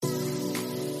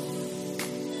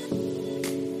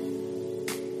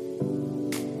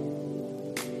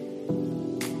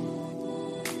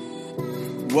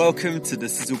Welcome to the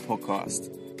Sizzle Podcast.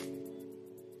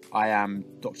 I am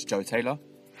Dr. Joe Taylor.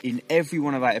 In every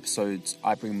one of our episodes,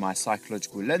 I bring my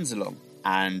psychological lens along,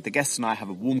 and the guests and I have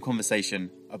a warm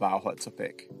conversation about a hot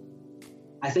topic.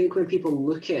 I think when people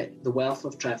look at the wealth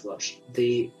of travellers,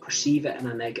 they perceive it in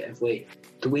a negative way.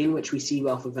 The way in which we see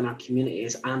wealth within our community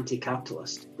is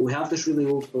anti-capitalist. But we have this really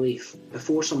old belief.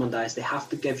 Before someone dies, they have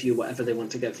to give you whatever they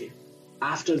want to give you.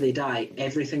 After they die,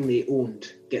 everything they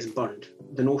owned gets burned.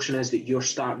 The notion is that you're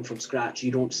starting from scratch.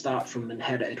 You don't start from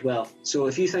inherited wealth. So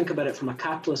if you think about it from a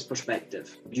capitalist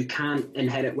perspective, you can't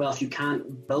inherit wealth. You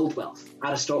can't build wealth.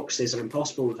 Aristocracies are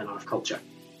impossible within our culture.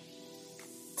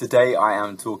 Today I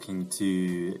am talking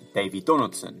to Davie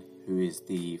Donaldson, who is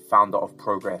the founder of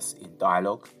Progress in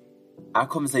Dialogue. Our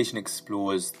conversation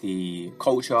explores the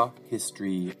culture,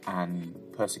 history and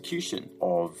persecution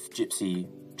of Gypsy,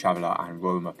 Traveller and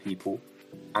Roma people.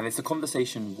 And it's a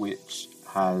conversation which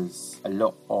has a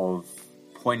lot of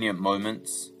poignant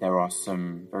moments. There are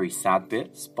some very sad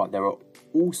bits, but there are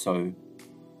also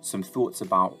some thoughts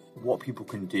about what people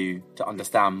can do to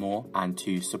understand more and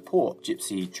to support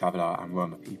Gypsy, Traveller and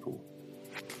Roma people.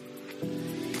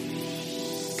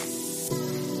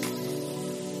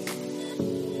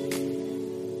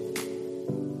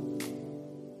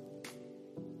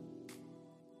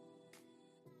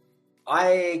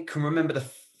 I can remember the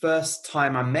first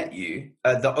time I met you,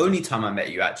 the only time I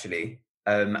met you actually,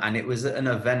 and it was at an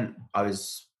event I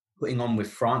was putting on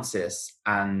with Francis,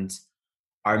 and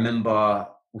I remember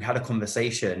we had a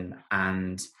conversation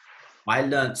and I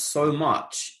learned so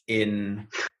much in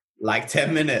like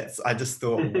 10 minutes. I just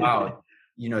thought, wow,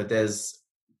 there's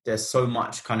so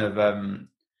much kind of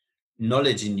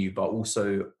knowledge in you, but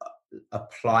also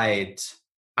applied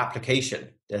application.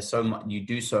 There's so much, you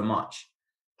do so much.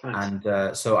 Thanks.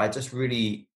 And so I just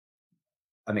really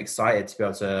am excited to be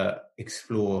able to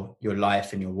explore your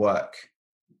life and your work.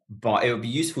 But it would be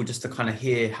useful just to kind of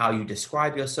hear how you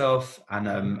describe yourself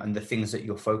and the things that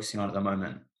you're focusing on at the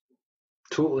moment.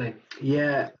 Totally.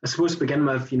 Yeah. I suppose to begin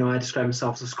with, I describe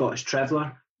myself as a Scottish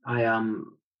traveller. I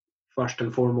am first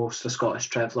and foremost a Scottish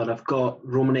traveller. I've got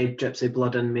Romani Gypsy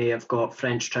blood in me. I've got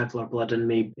French traveller blood in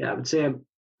me. Yeah, I would say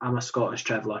I'm a Scottish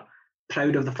traveller.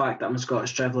 Proud of the fact that I'm a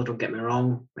Scottish traveller, don't get me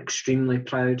wrong. Extremely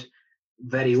proud.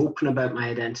 Very open about my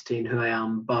identity and who I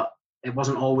am. But it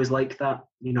wasn't always like that,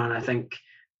 and I think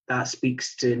that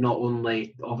speaks to not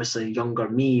only obviously younger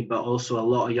me, but also a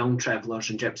lot of young travellers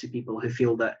and Gypsy people who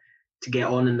feel that to get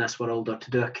on in this world or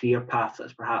to do a career path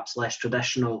that's perhaps less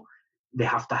traditional, they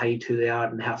have to hide who they are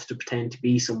and they have to pretend to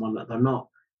be someone that they're not,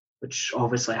 which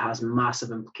obviously has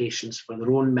massive implications for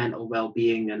their own mental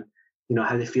well-being and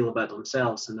how they feel about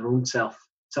themselves and their own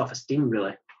self-esteem,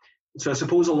 really. So I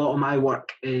suppose a lot of my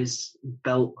work is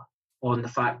built on the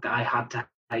fact that I had to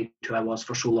hide who I was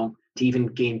for so long to even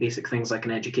gain basic things like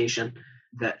an education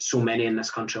that so many in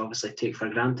this country obviously take for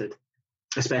granted,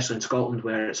 especially in Scotland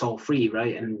where it's all free,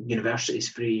 right? And university's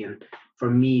free. And for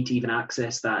me to even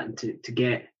access that and to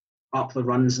get up the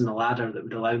rungs in the ladder that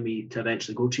would allow me to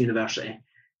eventually go to university,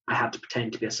 I had to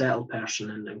pretend to be a settled person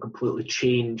and completely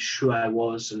change who I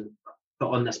was and put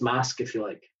on this mask, if you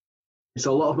like.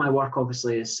 So a lot of my work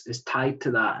obviously is tied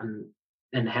to that and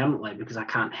inherently, because I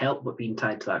can't help but being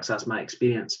tied to that because that's my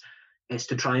experience. It's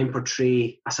to try and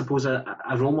portray, I suppose, a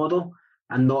role model,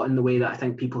 and not in the way that I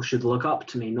think people should look up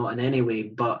to me, not in any way,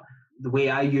 but the way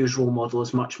I use role model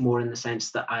is much more in the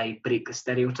sense that I break the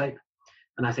stereotype.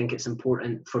 And I think it's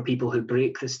important for people who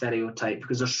break the stereotype,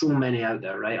 because there's so many out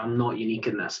there, right? I'm not unique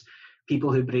in this.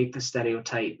 People who break the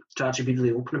stereotype to actually be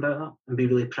really open about that and be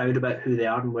really proud about who they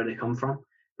are and where they come from,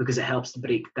 because it helps to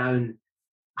break down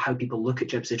how people look at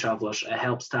Gypsy travellers. It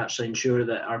helps to actually ensure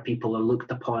that our people are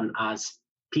looked upon as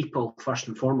people first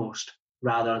and foremost,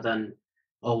 rather than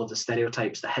all of the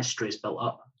stereotypes that history has built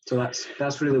up. So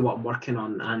that's really what I'm working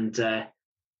on, and I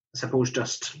suppose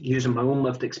just using my own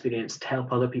lived experience to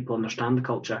help other people understand the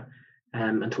culture,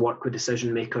 and to work with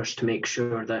decision makers to make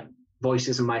sure that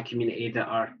voices in my community that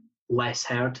are less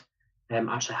heard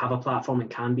actually have a platform and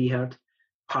can be heard.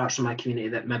 Parts of my community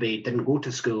that maybe didn't go to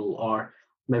school or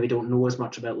maybe don't know as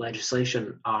much about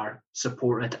legislation are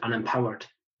supported and empowered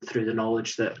through the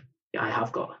knowledge that I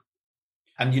have got.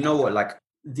 And you know what, like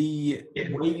the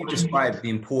way you describe the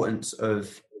importance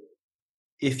of,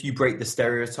 if you break the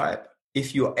stereotype,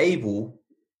 if you're able,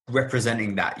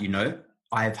 representing that,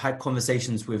 I've had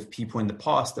conversations with people in the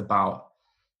past about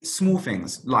small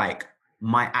things like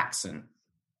my accent.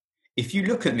 If you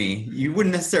look at me, you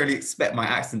wouldn't necessarily expect my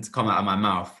accent to come out of my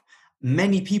mouth.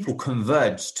 Many people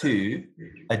converge to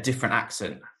a different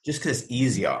accent just because it's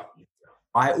easier.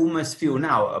 I almost feel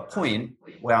now at a point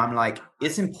where I'm like,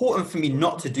 it's important for me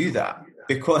not to do that,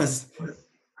 because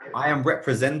I am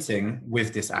representing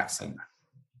with this accent.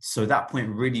 So that point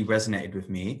really resonated with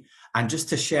me. And just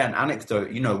to share an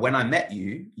anecdote, when I met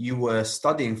you, you were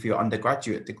studying for your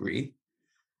undergraduate degree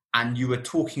and you were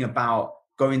talking about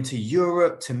going to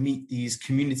Europe to meet these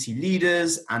community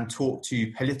leaders and talk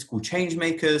to political change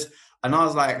makers. And I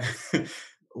was like,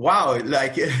 wow,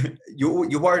 like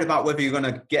you're worried about whether you're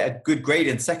going to get a good grade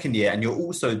in second year. And you're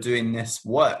also doing this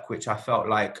work, which I felt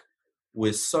like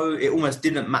it almost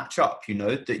didn't match up,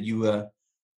 that you were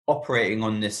operating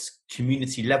on this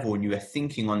community level and you were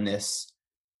thinking on this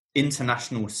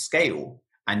international scale,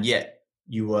 and yet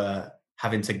you were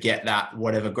having to get that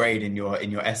whatever grade in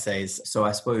your essays. So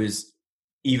I suppose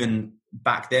even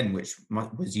back then, which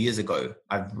was years ago,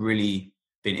 I've really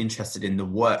been interested in the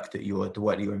work that you're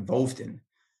involved in.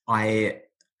 I'd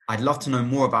love to know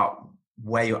more about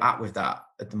where you're at with that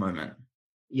at the moment.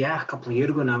 Yeah, a couple of years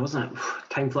ago now, wasn't it?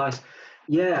 Time flies.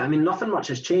 Yeah, I mean, nothing much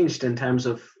has changed in terms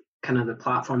of kind of the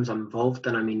platforms I'm involved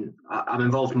in. I mean, I'm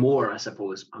involved more, I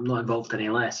suppose. I'm not involved any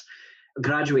less. I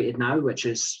graduated now, which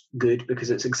is good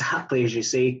because it's exactly as you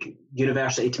say.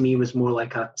 University to me was more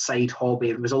like a side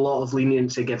hobby. There was a lot of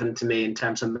leniency given to me in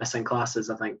terms of missing classes,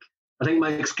 I think. I think my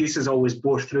excuses always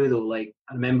bore through though. Like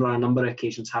I remember on a number of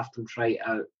occasions having to write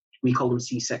out, we call them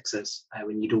C6s,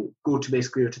 when you don't go to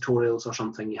basically your tutorials or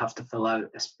something, you have to fill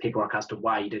out this paperwork as to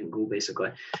why you didn't go basically.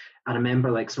 I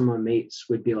remember like some of my mates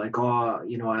would be like, oh,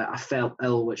 I felt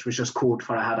ill, which was just code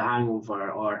for I had a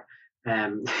hangover, or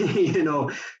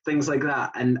things like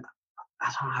that. And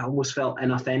I almost felt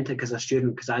inauthentic as a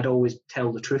student because I'd always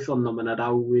tell the truth on them, and I'd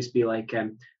always be like,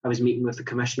 I was meeting with the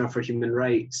Commissioner for Human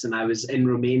Rights, and I was in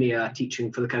Romania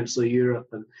teaching for the Council of Europe,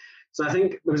 and so I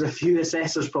think there was a few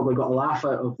assessors probably got a laugh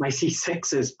out of my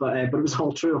C6s, but it was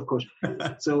all true, of course.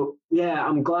 So yeah,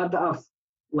 I'm glad that I've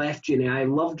left uni. I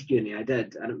loved uni, I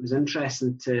did, and it was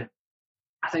interesting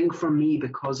I think for me,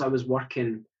 because I was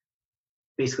working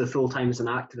basically full-time as an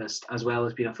activist as well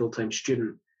as being a full-time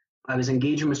student, I was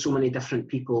engaging with so many different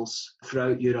peoples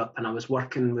throughout Europe, and I was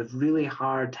working with really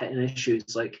hard-hitting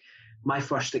issues. Like my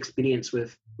first experience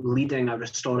with leading a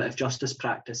restorative justice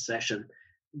practice session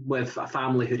with a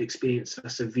family who'd experienced a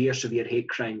severe hate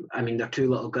crime. I mean, their two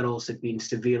little girls had been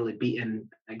severely beaten,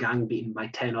 gang beaten by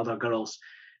 10 other girls,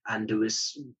 and there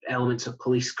was elements of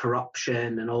police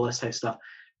corruption and all this type of stuff.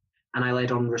 And I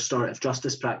led on restorative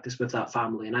justice practice with that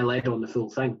family, and I led on the full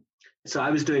thing. So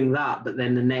I was doing that, but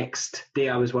then the next day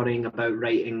I was worrying about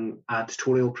writing a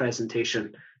tutorial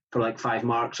presentation for like 5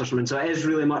 marks or something. So it is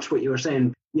really much what you were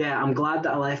saying. Yeah, I'm glad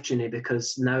that I left uni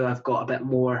because now I've got a bit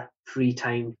more free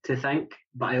time to think,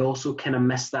 but I also kind of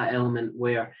miss that element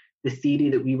where the theory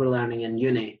that we were learning in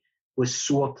uni was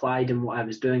so applied in what I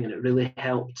was doing, and it really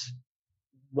helped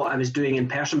what I was doing in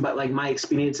person. But like my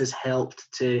experiences helped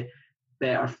to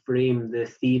better frame the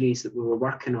theories that we were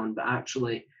working on, but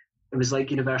actually it was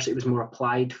like university was more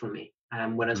applied for me.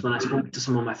 Whereas when I spoke to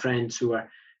some of my friends who were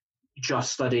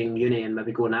just studying uni and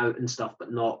maybe going out and stuff,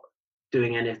 but not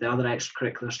doing any of the other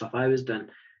extracurricular stuff I was doing,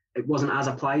 it wasn't as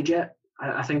applied yet.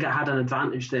 I think I had an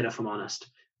advantage there, if I'm honest.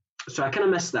 So I kind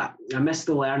of missed that. I missed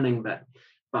the learning bit,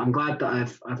 but I'm glad that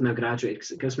I've now graduated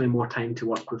because it gives me more time to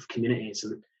work with communities,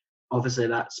 and obviously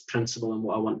that's principle in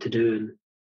what I want to do and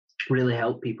really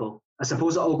help people. I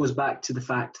suppose it all goes back to the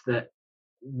fact that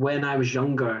when I was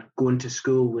younger, going to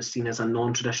school was seen as a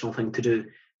non-traditional thing to do,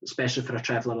 especially for a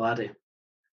traveller laddie.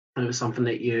 And it was something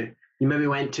that you maybe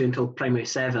went to until primary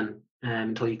 7,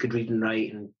 until you could read and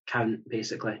write and count,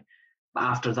 basically. But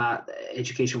after that,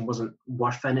 education wasn't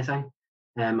worth anything.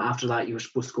 After that, you were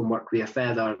supposed to go and work with your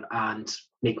feather and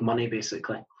make money,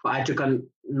 basically. But I took a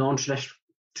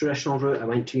non-traditional route. I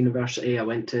went to university, I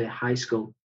went to high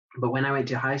school. But when I went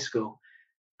to high school,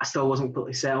 I still wasn't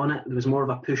completely set on it. There was more of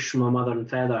a push from my mother and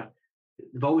father.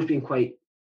 They've always been quite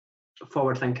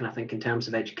forward thinking, I think, in terms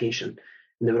of education.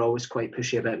 And they were always quite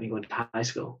pushy about me going to high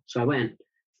school. So I went.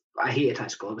 I hated high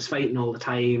school. I was fighting all the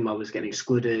time. I was getting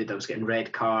excluded. I was getting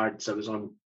red cards. I was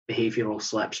on behavioural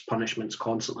slips, punishments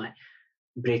constantly,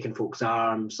 breaking folks'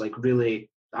 arms. Like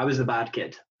really, I was the bad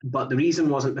kid. But the reason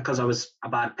wasn't because I was a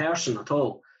bad person at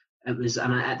all. It was,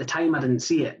 and at the time I didn't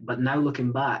see it, but now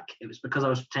looking back, it was because I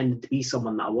was pretending to be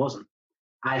someone that I wasn't.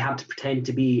 I had to pretend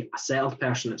to be a settled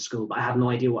person at school, but I had no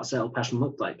idea what a settled person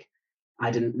looked like. I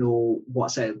didn't know what a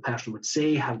settled person would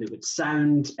say, how they would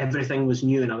sound. Everything was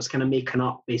new, and I was kind of making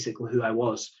up basically who I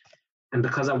was. And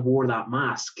because I wore that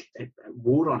mask, it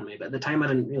wore on me, but at the time I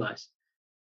didn't realise.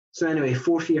 So anyway,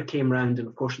 4th year came round, and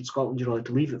of course in Scotland you're allowed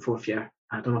to leave at 4th year.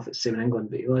 I don't know if it's the same in England,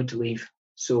 but you're allowed to leave.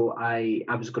 So I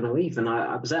was going to leave, and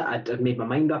I was it. I'd made my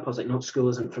mind up. I was like, no, school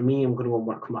isn't for me. I'm going to go and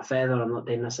work with my feather. I'm not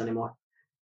doing this anymore.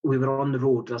 we were on the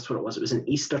road. That's what it was. It was in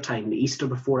Easter time, the Easter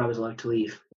before I was allowed to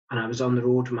leave. And I was on the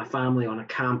road with my family on a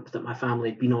camp that my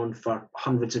family had been on for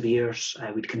hundreds of years.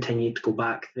 We'd continued to go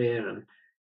back there. And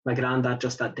my granddad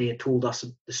just that day had told us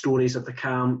the stories of the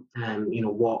camp and,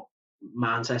 what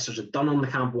my ancestors had done on the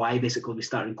camp, why basically we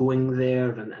started going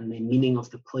there, and the meaning of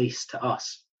the place to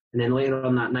us. And then later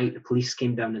on that night, the police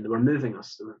came down and they were moving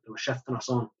us. They were shifting us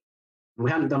on. And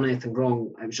we hadn't done anything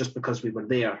wrong. It was just because we were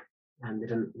there and they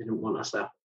didn't want us there.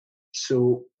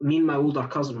 So me and my older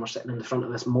cousin were sitting in the front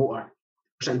of this motor.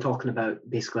 We're sitting talking about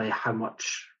basically how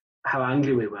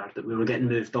angry we were that we were getting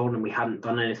moved on and we hadn't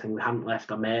done anything. We hadn't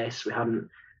left a mess. We hadn't,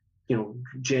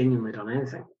 genuinely done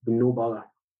anything. No bother.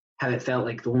 How it felt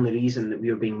like the only reason that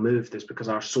we were being moved is because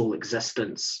our sole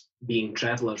existence, being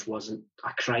travellers, wasn't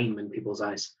a crime in people's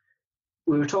eyes.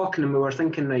 We were talking and we were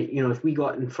thinking, like, if we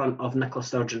got in front of Nicola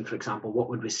Sturgeon, for example, what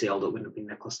would we say? Although it wouldn't have been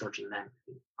Nicola Sturgeon then,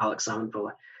 Alex Salmon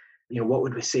probably. What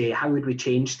would we say? How would we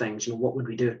change things? What would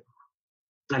we do?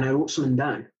 And I wrote something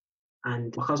down.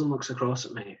 And my cousin looks across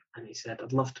at me and he said,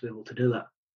 I'd love to be able to do that.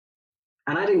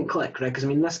 And I didn't click, right? Because,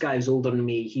 this guy was older than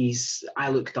me. I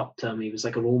looked up to him. He was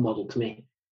like a role model to me.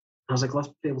 I was like, I'd love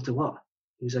to be able to what?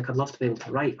 He was like, I'd love to be able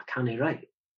to write. I can't write.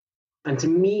 And to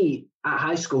me, at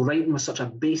high school, writing was such a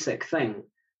basic thing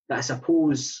that I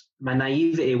suppose my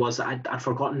naivety was that I'd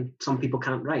forgotten some people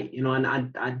can't write, and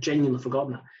I'd genuinely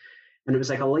forgotten that. And it was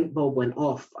like a light bulb went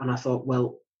off and I thought,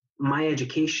 well, my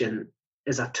education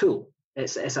is a tool.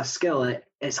 It's a skill.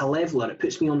 It's a leveler. It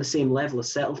puts me on the same level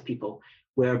as settled people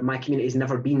where my community has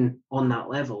never been on that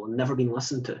level and never been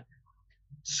listened to.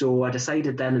 So I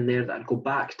decided then and there that I'd go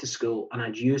back to school and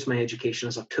I'd use my education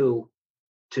as a tool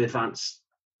to advance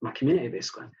my community,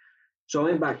 basically. So I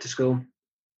went back to school,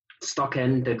 stuck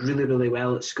in, did really, really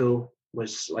well at school,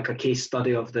 was like a case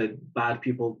study of the bad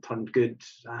people turned good,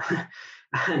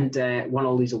 and won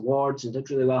all these awards and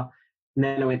did really well. And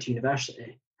then I went to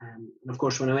university. And of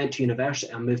course, when I went to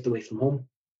university, I moved away from home.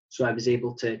 So I was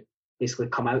able to basically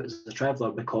come out as a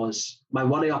traveller, because my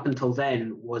worry up until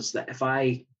then was that if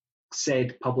I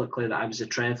said publicly that I was a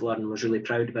traveller and was really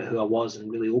proud about who I was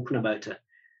and really open about it,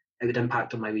 it would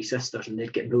impact on my wee sisters and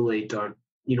they'd get bullied, or,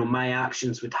 my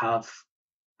actions would have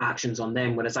actions on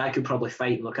them, whereas I could probably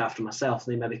fight and look after myself.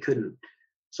 They maybe couldn't.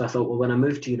 So I thought, well, when I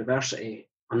moved to university,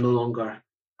 I'm no longer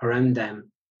around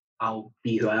them. I'll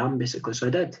be who I am, basically. So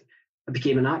I did. I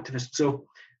became an activist. So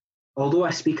although I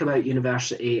speak about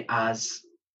university as,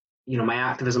 my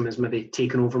activism has maybe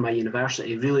taken over my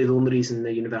university, really the only reason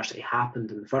the university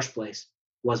happened in the first place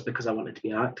was because I wanted to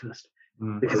be an activist.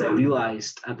 Because I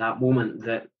realised at that moment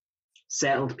that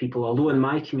settled people, although in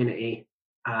my community,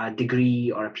 a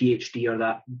degree or a PhD or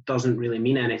that doesn't really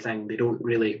mean anything, they don't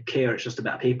really care, it's just a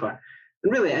bit of paper.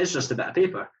 And really it is just a bit of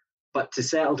paper. But to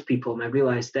settled people, and I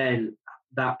realised then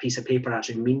that piece of paper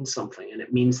actually means something, and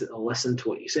it means that they'll listen to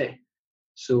what you say.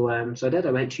 So I did.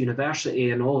 I went to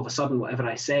university, and all of a sudden whatever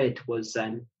I said was,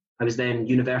 I was then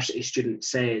university student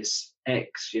says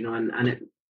X, and it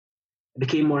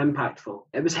became more impactful.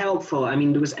 It was helpful.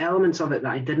 There was elements of it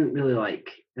that I didn't really like.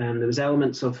 There was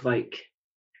elements of the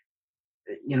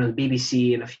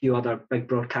BBC and a few other big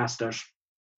broadcasters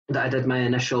that I did my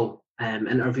initial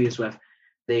interviews with.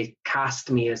 They cast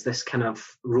me as this kind of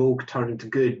rogue turned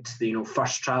good,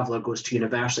 first traveller goes to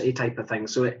university type of thing.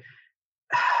 So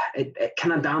it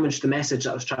kind of damaged the message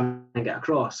that I was trying to get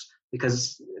across,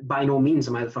 because by no means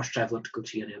am I the first traveller to go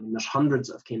to uni. There's hundreds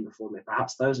that have came before me,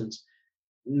 perhaps thousands.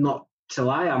 Not till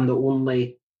I am the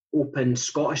only open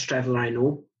Scottish traveller I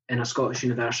know in a Scottish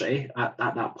university at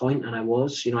that point, and I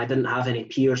was. I didn't have any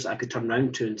peers that I could turn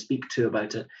around to and speak to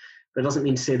about it. But it doesn't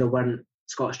mean to say there weren't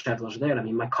Scottish travellers there.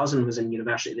 My cousin was in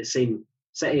university, the same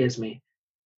city as me,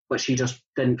 but she just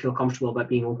didn't feel comfortable about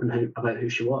being open about who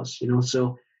she was,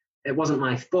 So it wasn't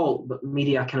my fault, but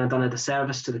media kind of done a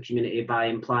disservice to the community by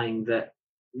implying that,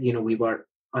 we were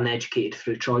uneducated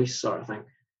through choice sort of thing,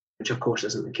 which of course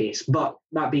isn't the case. But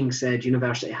that being said,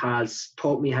 university has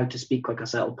taught me how to speak like a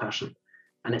settled person,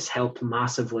 and it's helped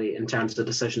massively in terms of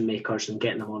decision makers and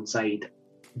getting them on side,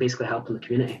 basically helping the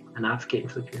community and advocating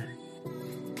for the community.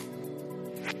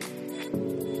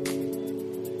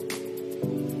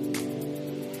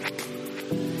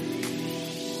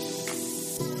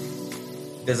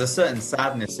 There's a certain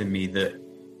sadness in me that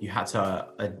you had to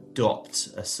adopt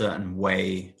a certain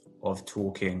way of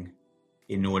talking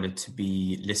in order to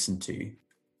be listened to.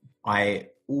 I'm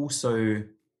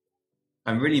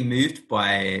really moved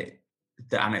by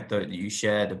the anecdote that you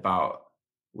shared about,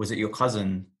 was it your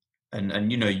cousin?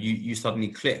 And you suddenly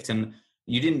clicked, and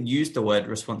you didn't use the word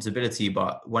responsibility,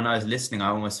 but when I was listening, I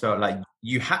almost felt like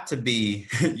you had to do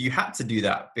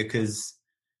that, because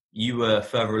you were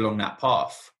further along that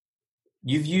path.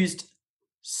 You've used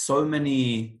so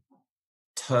many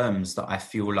terms that I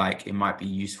feel like it might be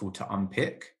useful to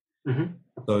unpick. Mm-hmm.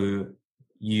 So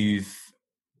you've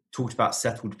talked about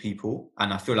settled people,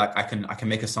 and I feel like I can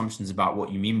make assumptions about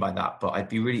what you mean by that, but I'd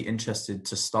be really interested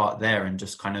to start there and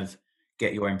just kind of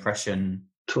get your impression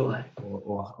Totally.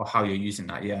 or how you're using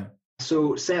that. Yeah.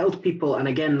 So settled people, and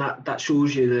again, that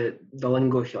shows you the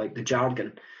lingo, if you like, the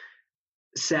jargon.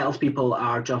 Settled people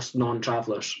are just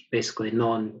non-travellers, basically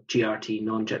non-GRT,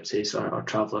 non-gypsies or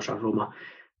travellers or Roma,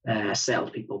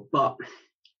 settled people. But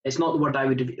it's not the word I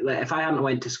would have, like, if I hadn't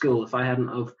went to school, if I hadn't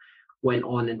have went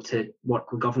on into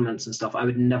work with governments and stuff, I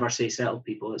would never say settled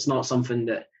people. It's not something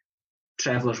that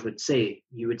travellers would say.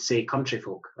 You would say country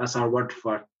folk. That's our word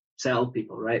for settled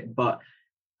people, right? But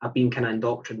I've been kind of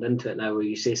indoctrined into it now where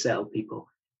you say settled people.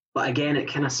 But again,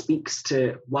 it kind of speaks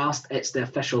to, whilst it's the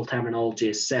official terminology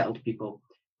is settled people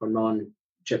or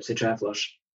non-gypsy travellers,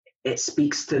 it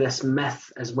speaks to this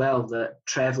myth as well that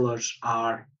travellers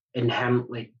are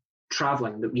inherently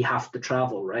travelling, that we have to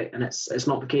travel, right? And it's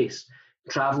not the case.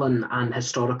 Travelling and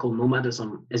historical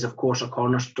nomadism is, of course, a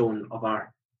cornerstone of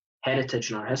our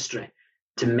heritage and our history.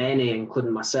 To many,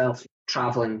 including myself,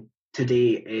 travelling today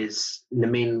is the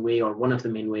main way, or one of the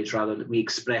main ways rather, that we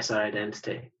express our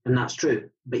identity. And that's true.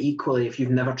 But equally, if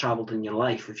you've never travelled in your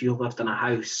life, if you've lived in a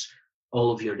house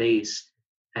all of your days,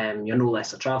 you're no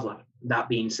less a traveller. That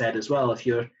being said as well, if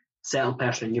you're a settled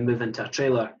person and you move into a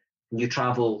trailer and you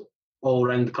travel all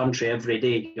around the country every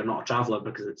day, you're not a traveller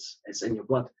because it's in your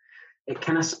blood. It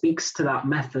kind of speaks to that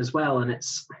myth as well. And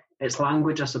it's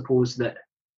language, I suppose, that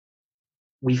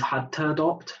we've had to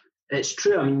adopt. It's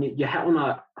true. I mean, you hit on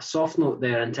a soft note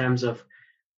there in terms of,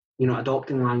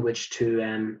 adopting language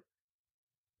to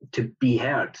be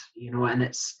heard, and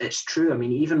it's true. I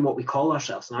mean, even what we call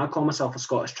ourselves, and I call myself a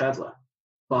Scottish traveller,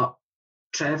 but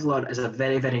traveller is a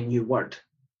very, very new word.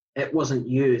 It wasn't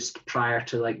used prior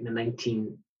to like the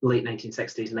late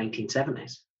 1960s,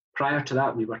 1970s. Prior to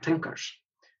that, we were tinkers.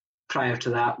 Prior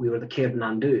to that, we were the caird and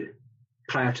undo.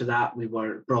 Prior to that, we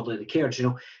were broadly the cairds.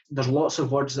 There's lots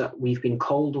of words that we've been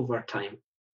called over time.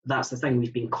 That's the thing,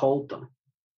 we've been called them.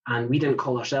 And we didn't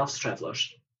call ourselves travellers.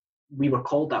 We were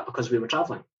called that because we were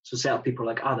travelling. So settled people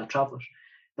are like, they're travellers.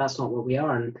 That's not what we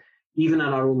are. And even in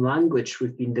our own language,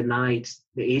 we've been denied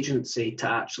the agency to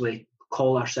actually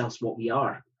call ourselves what we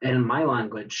are. And in my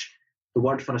language, the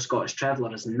word for a Scottish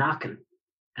traveller is knackin'.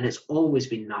 And it's always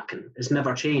been knackin'. It's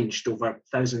never changed over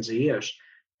thousands of years.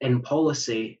 In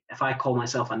policy, if I call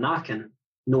myself a knackin',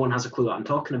 no one has a clue what I'm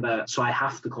talking about, so I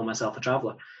have to call myself a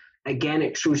traveller. Again,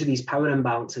 it shows you these power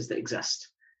imbalances that exist.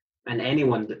 And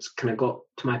anyone that's kind of got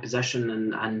to my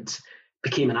position and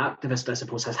became an activist, I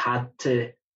suppose, has had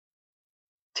to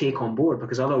take on board,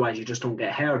 because otherwise you just don't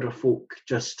get heard, or folk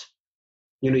just,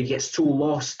 you get so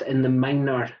lost in the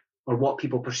minor, or what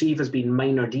people perceive as being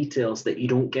minor details, that you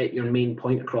don't get your main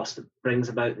point across that brings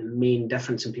about the main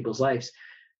difference in people's lives.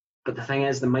 But the thing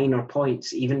is, the minor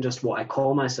points, even just what I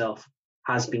call myself,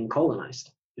 has been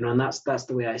colonised, and that's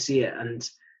the way I see it.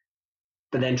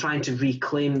 But then trying to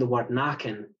reclaim the word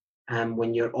knacking,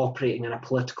 when you're operating in a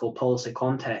political policy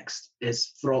context,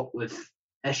 is fraught with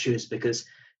issues, because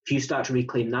if you start to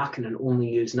reclaim knacking and only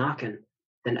use knacking,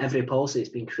 then every policy that's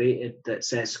been created that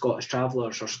says Scottish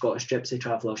travellers or Scottish gypsy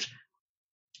travellers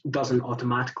doesn't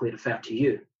automatically refer to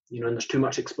you, and there's too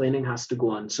much explaining has to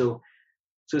go on. So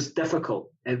it's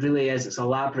difficult. It really is. It's a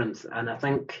labyrinth. And I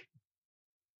think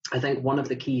one of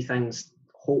the key things,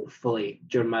 hopefully,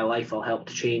 during my life I'll help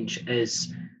to change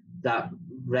is that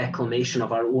reclamation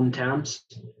of our own terms,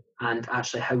 and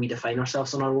actually how we define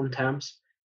ourselves on our own terms.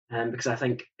 Because I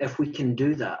think if we can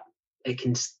do that, it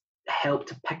can help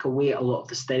to pick away a lot of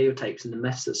the stereotypes and the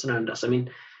myths that surround us. I mean,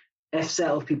 if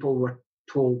settled people were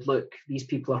told, look, these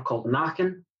people are called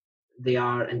knackin', they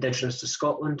are indigenous to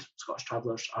Scotland, Scottish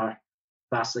travellers are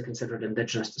vastly considered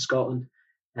indigenous to Scotland,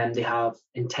 and they have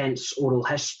intense oral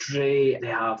history, they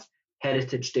have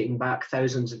heritage dating back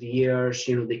thousands of years,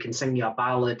 they can sing you a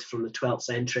ballad from the 12th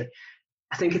century.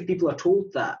 I think if people are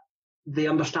told that, they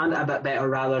understand it a bit better,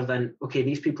 rather than, okay,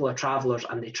 these people are travellers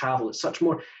and they travel.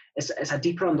 It's a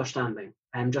deeper understanding,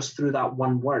 just through that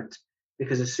one word,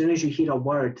 because as soon as you hear a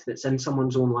word that's in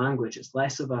someone's own language, it's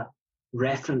less of a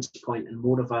reference point and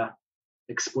more of a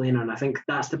explainer. And I think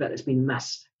that's the bit that's been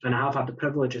missed. And I have had the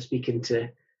privilege of speaking to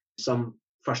some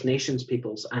First Nations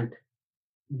peoples, and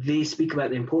they speak about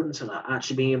the importance of that,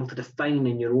 actually being able to define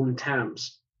in your own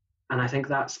terms. And I think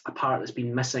that's a part that's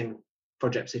been missing for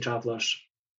gypsy travellers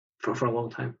for a long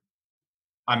time.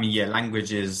 I mean,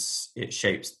 language it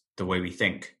shapes the way we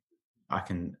think. I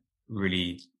can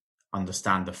really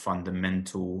understand the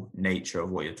fundamental nature of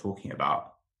what you're talking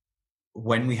about.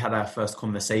 When we had our first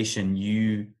conversation,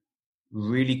 you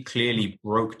really clearly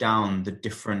broke down the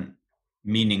different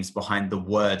meanings behind the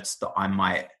words that I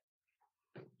might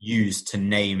use to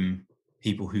name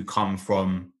people who come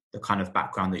from the kind of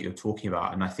background that you're talking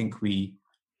about. And I think we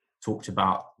talked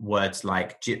about words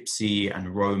like Gypsy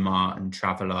and Roma and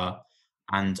Traveller.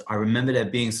 And I remember there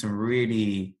being some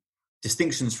really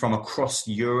distinctions from across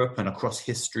Europe and across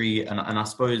history. And I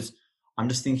suppose I'm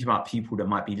just thinking about people that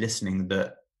might be listening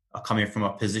that are coming from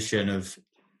a position of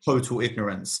total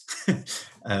ignorance.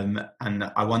 And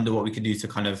I wonder what we could do to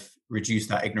kind of reduce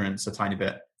that ignorance a tiny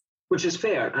bit. Which is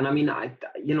fair. And I mean,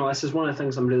 this is one of the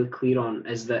things I'm really clear on,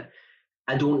 is that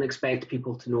I don't expect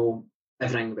people to know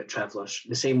everything about travellers,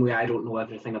 the same way I don't know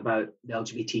everything about the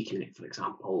LGBT community, for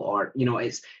example, or,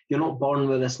 you're not born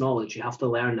with this knowledge, you have to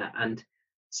learn it. And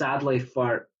sadly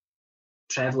for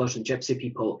travellers and gypsy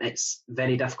people, it's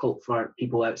very difficult for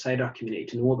people outside our community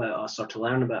to know about us or to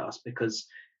learn about us, because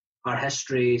our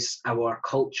histories, our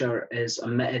culture is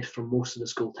omitted from most of the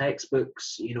school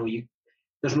textbooks.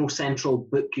 There's no central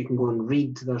book you can go and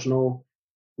read. There's no,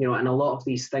 and a lot of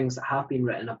these things that have been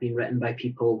written by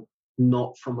people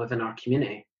not from within our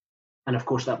community. And of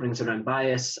course that brings around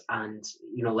bias and,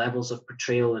 levels of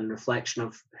portrayal and reflection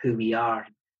of who we are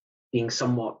being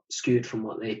somewhat skewed from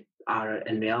what they are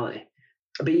in reality.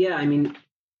 But yeah, I mean,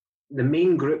 the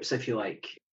main groups, if you like,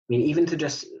 even to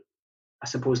just, I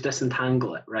suppose,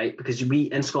 disentangle it, right? Because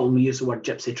in Scotland, we use the word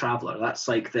Gypsy Traveller. That's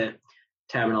like the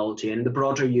terminology. In the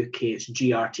broader UK, it's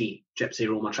GRT, Gypsy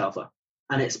Roma Traveller.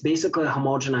 And it's basically a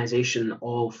homogenization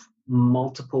of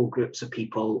multiple groups of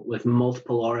people with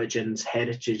multiple origins,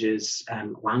 heritages,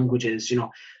 languages.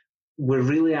 We're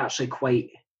really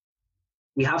actually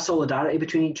we have solidarity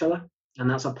between each other. And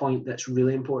that's a point that's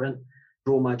really important.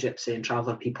 Roma, Gypsy and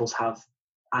Traveller peoples have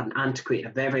an antiquated,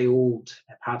 a very old,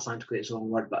 perhaps antiquated is the wrong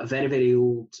word, but a very, very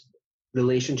old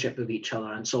relationship with each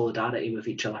other and solidarity with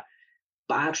each other.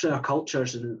 But actually our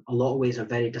cultures in a lot of ways are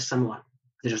very dissimilar.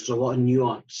 There's a lot of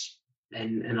nuance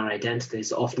in our identities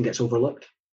that often gets overlooked.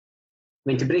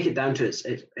 To break it down to its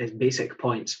basic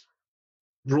points,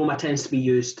 Roma tends to be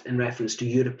used in reference to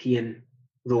European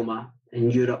Roma.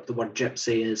 In Europe, the word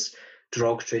gypsy is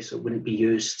derogatory, so it wouldn't be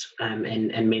used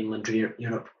in mainland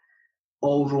Europe.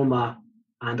 All Roma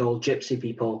and all gypsy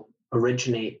people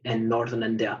originate in northern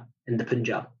India, in the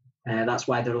Punjab. That's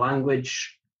why their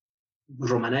language,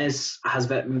 Romanes,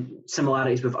 has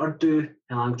similarities with Urdu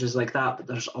and languages like that, but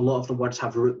there's a lot of the words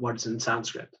have root words in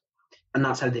Sanskrit. And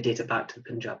that's how they date it back to the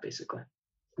Punjab, basically.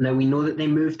 Now, we know that they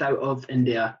moved out of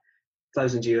India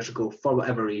thousands of years ago for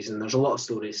whatever reason. There's a lot of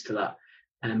stories to that.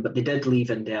 But they did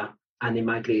leave India and they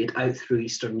migrated out through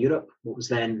Eastern Europe, what was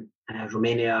then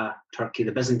Romania, Turkey,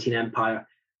 the Byzantine Empire,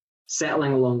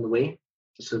 settling along the way.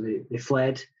 So they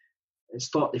fled. It's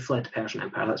thought they fled the Persian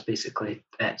Empire. That's basically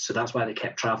it. So that's why they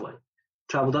kept travelling.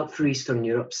 Travelled up through Eastern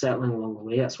Europe, settling along the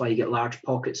way. That's why you get large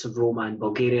pockets of Roma in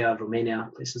Bulgaria, Romania,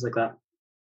 places like that.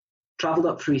 Travelled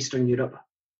up through Eastern Europe,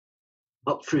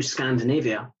 up through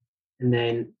Scandinavia, and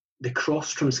then they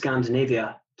crossed from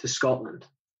Scandinavia to Scotland.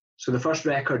 So the first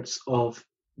records of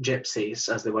gypsies,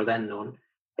 as they were then known,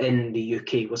 in the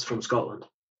UK was from Scotland.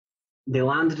 They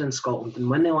landed in Scotland, and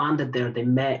when they landed there, they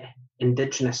met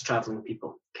indigenous travelling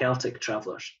people, Celtic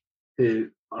travellers, who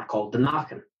are called the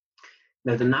Naken.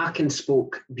 Now, the Naken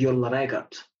spoke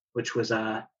Bjorlaregard, which was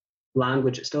a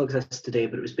language that still exists today,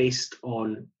 but it was based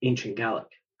on ancient Gaelic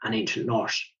and ancient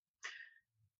Norse.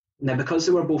 Now, because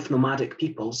they were both nomadic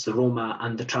peoples, the Roma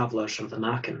and the travellers of the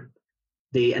Naken,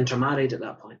 they intermarried at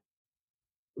that point.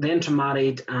 They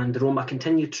intermarried, and the Roma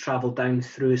continued to travel down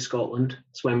through Scotland.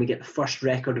 It's when we get the first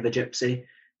record of a gypsy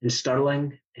in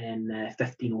Stirling in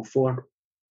 1504.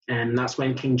 And that's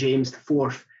when King James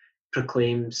IV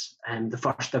proclaims the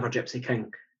first ever gypsy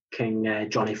king, King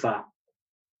Johnny Fa.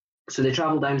 So they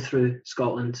travelled down through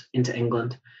Scotland into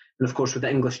England. And of course, with the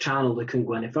English Channel, they couldn't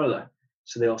go any further.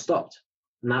 So they all stopped.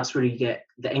 And that's where you get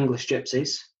the English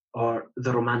gypsies, or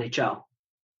the Romani Chal.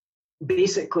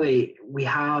 Basically, we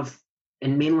have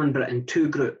in mainland Britain two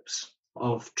groups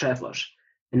of travellers,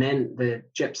 and then the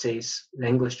gypsies, the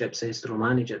English gypsies, the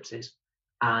Romani gypsies,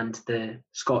 and the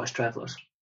Scottish travellers.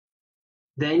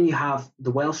 Then you have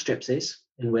the Welsh gypsies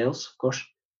in Wales, of course,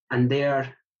 and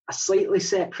they're a slightly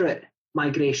separate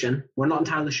migration. We're not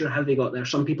entirely sure how they got there.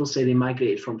 Some people say they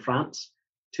migrated from France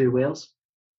to Wales,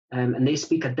 and they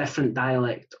speak a different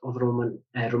dialect of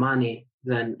Romani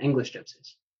than English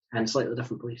gypsies, and slightly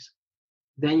different beliefs.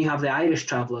 Then you have the Irish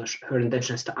travellers who are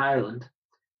indigenous to Ireland,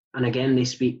 and again they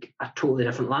speak a totally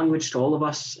different language to all of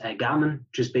us, Gammon,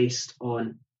 which is based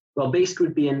on Well, based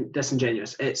would be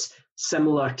disingenuous. It's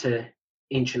similar to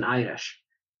ancient Irish.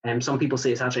 Some people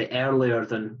say it's actually earlier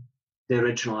than the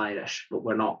original Irish, but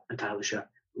we're not entirely sure.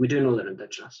 We do know they're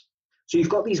indigenous. So you've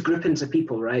got these groupings of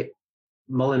people, right,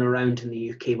 mulling around in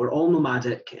the UK. We're all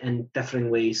nomadic in differing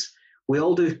ways. We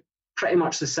all do pretty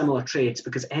much the similar trades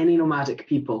because any nomadic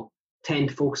people tend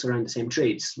to focus around the same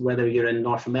trades, whether you're in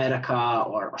North America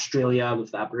or Australia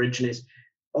with the Aborigines.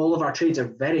 All of our trades are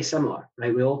very similar,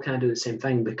 right? We all kind of do the same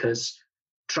thing because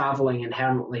traveling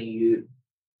inherently, you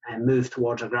move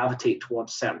towards or gravitate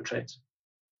towards certain trades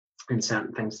and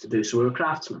certain things to do. So we're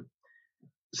craftsmen.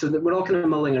 So that we're all kind of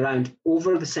mulling around.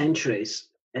 Over the centuries,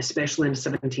 especially in the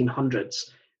 1700s,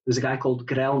 there was a guy called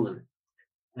Grellman.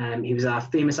 He was a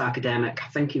famous academic. I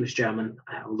think he was German,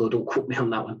 although don't quote me on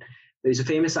that one. But he was a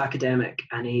famous academic,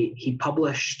 and he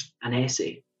published an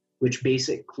essay which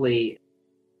basically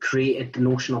created the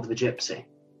notion of the gypsy.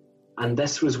 And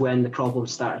this was when the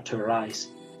problems started to arise.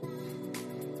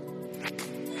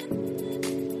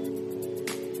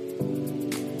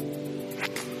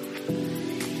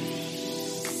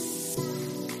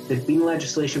 There'd been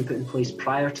legislation put in place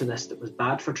prior to this that was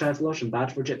bad for travellers and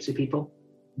bad for gypsy people,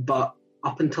 but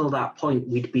up until that point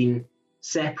we'd been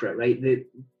separate, right? The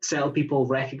settled people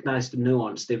recognised the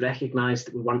nuance, they recognised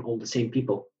that we weren't all the same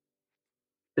people.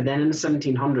 But then in the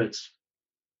 1700s,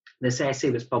 this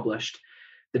essay was published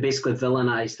that basically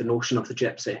villainised the notion of the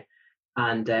gypsy,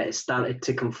 and it started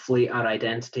to conflate our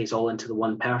identities all into the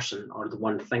one person, or the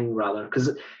one thing rather, because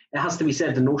it has to be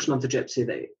said, the notion of the gypsy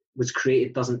that was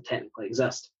created doesn't technically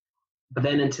exist. But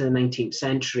then into the 19th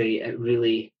century, it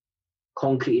really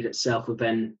concreted itself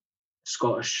within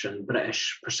Scottish and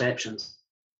British perceptions.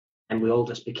 And we all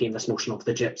just became this notion of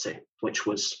the gypsy, which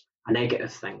was a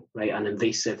negative thing, right? An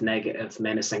invasive, negative,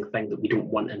 menacing thing that we don't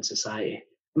want in society.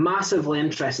 Massively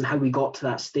interesting how we got to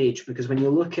that stage, because when you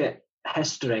look at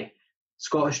history,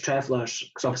 Scottish travellers,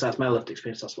 because obviously that's my lived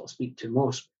experience, that's what I speak to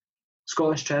most,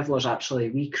 Scottish travellers actually,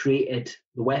 we created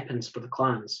the weapons for the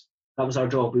clans. That was our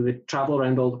job. We would travel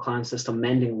around all the clan system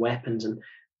mending weapons, and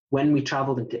when we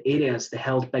travelled into areas, they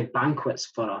held big banquets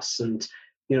for us, and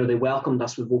they welcomed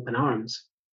us with open arms.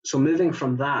 So moving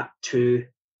from that to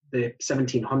the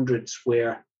 1700s,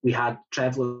 where we had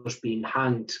travellers being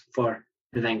hanged for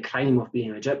the then crime of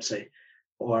being a gypsy,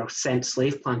 or sent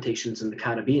slave plantations in the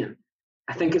Caribbean,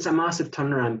 I think it's a massive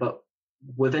turnaround. But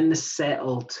within the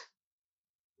settled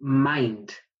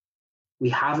mind, we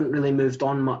haven't really moved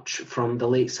on much from the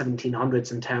late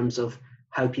 1700s in terms of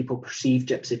how people perceive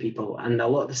gypsy people. And a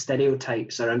lot of the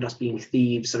stereotypes around us being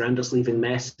thieves, around us leaving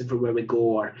mess everywhere we go,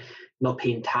 or not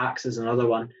paying taxes, another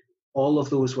one, all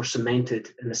of those were cemented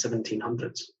in the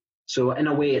 1700s. So in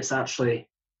a way, it's actually,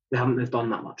 we haven't moved on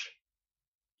that much.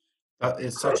 That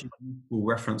is such a useful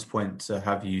reference point to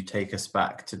have you take us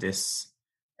back to this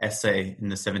essay in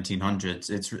the 1700s.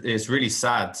 It's really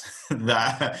sad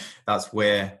that that's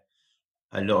where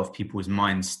a lot of people's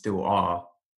minds still are.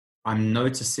 I'm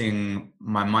noticing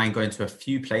my mind going to a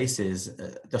few places.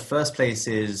 The first place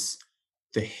is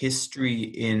the history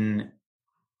in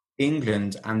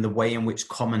England and the way in which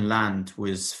common land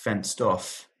was fenced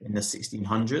off in the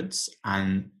 1600s,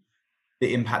 and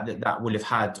the impact that will have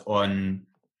had on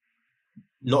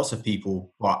lots of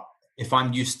people. But if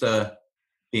I'm used to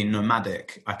being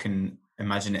nomadic, I can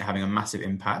imagine it having a massive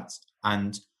impact.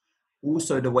 And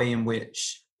also the way in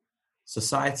which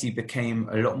society became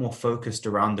a lot more focused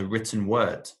around the written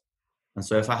word. And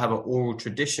so if I have an oral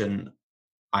tradition,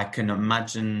 I can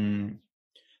imagine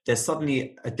there's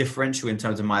suddenly a differential in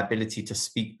terms of my ability to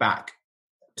speak back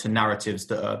to narratives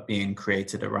that are being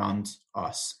created around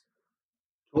us.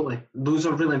 Totally. Those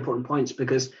are really important points,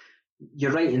 because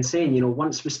you're right in saying,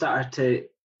 once we started to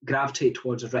gravitate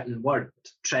towards a written word,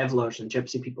 travellers and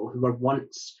gypsy people who were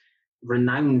once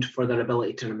renowned for their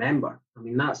ability to remember. I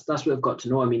mean, that's what we've got to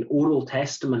know. I mean, oral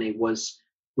testimony was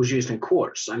used in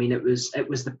courts. I mean, it was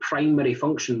the primary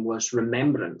function was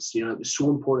remembrance. It was so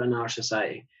important in our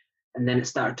society. And then it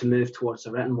started to move towards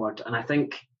the written word. And I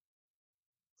think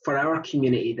for our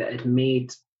community, that it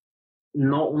made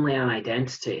not only an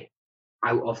identity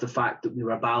out of the fact that we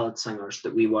were ballad singers,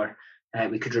 that we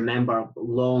could remember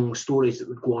long stories that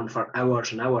would go on for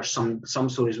hours and hours. Some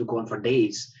stories would go on for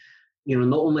days.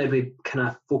 Not only have we kind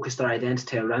of focused our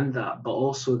identity around that, but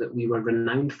also that we were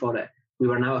renowned for it. We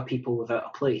were now a people without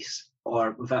a place,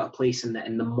 or without a place in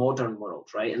the modern world,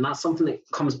 right? And that's something that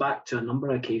comes back to a number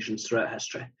of occasions throughout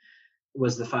history,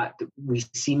 was the fact that we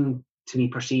seem to be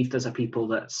perceived as a people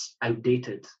that's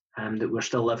outdated, and that we're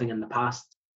still living in the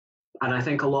past. And I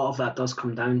think a lot of that does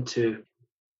come down to,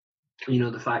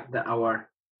 the fact that our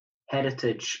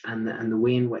heritage and the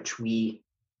way in which we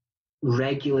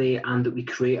regulate and that we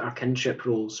create our kinship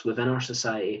roles within our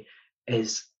society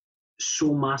is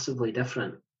so massively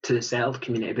different to the settled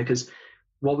community, because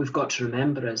what we've got to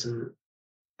remember is, and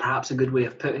perhaps a good way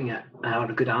of putting it, or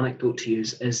a good anecdote to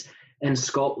use, is in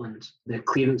Scotland, the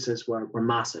clearances were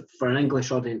massive. For an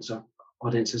English audience or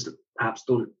audiences that perhaps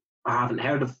don't or haven't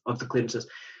heard of the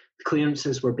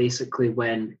clearances were basically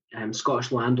when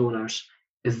Scottish landowners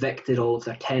evicted all of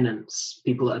their tenants,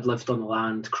 people that had lived on the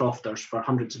land, crofters, for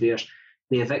hundreds of years.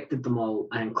 They evicted them all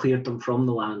and cleared them from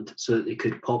the land so that they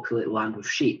could populate the land with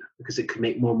sheep, because it could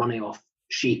make more money off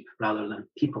sheep rather than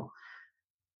people.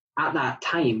 At that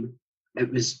time,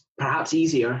 it was perhaps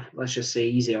easier, let's just say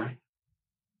easier,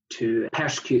 to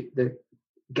persecute the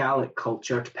Gaelic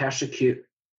culture, to persecute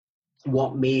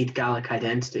what made Gaelic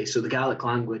identity. So the Gaelic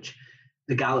language,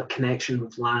 the Gaelic connection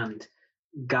with land,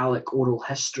 Gaelic oral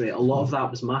history, a lot of that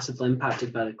was massively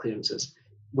impacted by the clearances,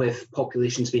 with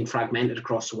populations being fragmented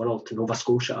across the world to Nova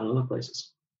Scotia and other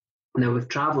places. Now, with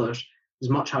travellers, it was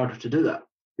much harder to do that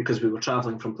because we were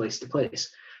travelling from place to place.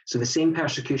 So the same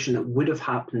persecution that would have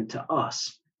happened to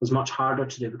us was much harder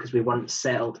to do because we weren't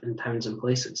settled in towns and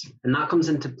places. And that comes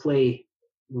into play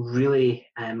really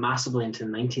massively into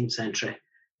the 19th century,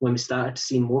 when we started to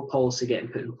see more policy getting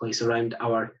put in place around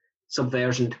our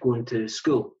subversion to going to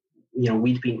school. You know,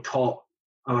 we'd been taught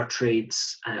our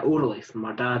trades orally from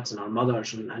our dads and our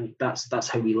mothers, and that's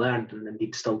how we learned, and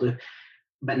indeed still do.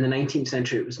 But in the 19th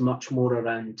century, it was much more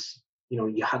around, you know,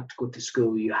 you had to go to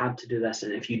school, you had to do this,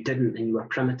 and if you didn't, then you were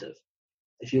primitive.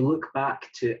 If you look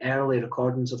back to early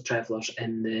recordings of travellers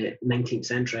in the 19th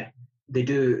century,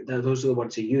 those are the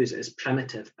words they use, as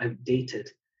primitive, outdated,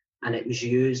 and it was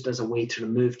used as a way to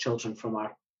remove children from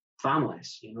our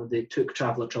families. You know, they took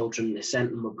traveller children, they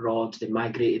sent them abroad, they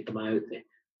migrated them out, they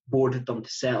boarded them to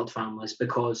settled families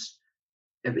because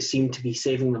it would seem to be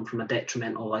saving them from a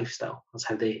detrimental lifestyle. That's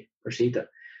how they perceived it.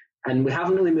 And we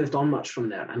haven't really moved on much from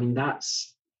there. I mean,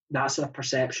 that's a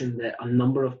perception that a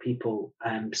number of people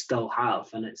still have,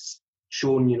 and it's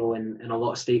shown, you know, in a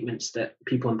lot of statements that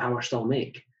people in power still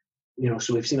make. You know,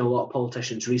 so we've seen a lot of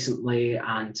politicians recently,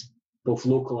 and both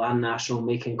local and national,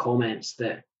 making comments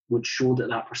that would show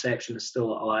that perception is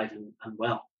still alive and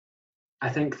well. I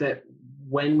think that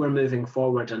when we're moving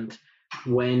forward and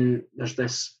when there's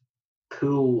this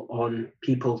pull on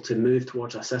people to move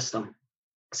towards a system,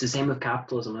 it's the same with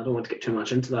capitalism. I don't want to get too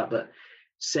much into that, but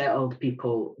settled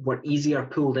people were easier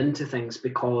pulled into things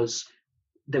because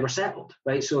they were settled,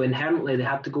 right? So inherently they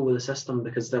had to go with the system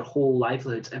because their whole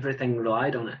livelihoods, everything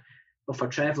relied on it. But for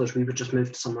travellers, we would just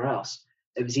move to somewhere else.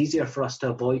 It was easier for us to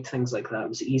avoid things like that. It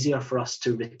was easier for us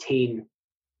to retain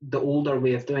the older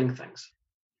way of doing things.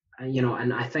 You know,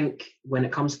 and I think when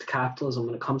it comes to capitalism,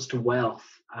 when it comes to wealth,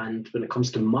 and when it comes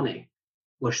to money,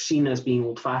 we're seen as being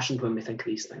old-fashioned when we think of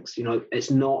these things. You know, it's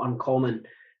not uncommon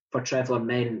for traveller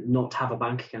men not to have a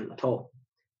bank account at all.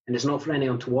 And it's not for any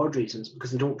untoward reasons,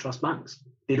 because they don't trust banks.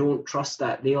 They don't trust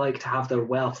that. They like to have their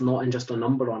wealth not in just a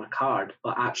number on a card,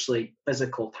 but actually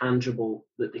physical, tangible,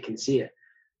 that they can see it.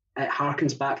 It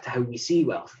harkens back to how we see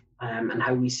wealth and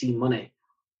how we see money.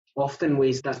 Often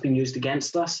ways that's been used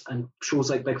against us, and shows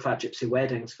like Big Fat Gypsy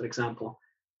Weddings, for example,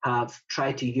 have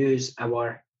tried to use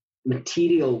our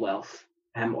material wealth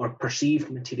or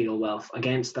perceived material wealth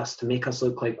against us to make us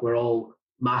look like we're all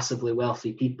massively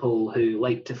wealthy people who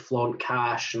like to flaunt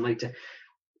cash and like to...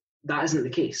 That isn't the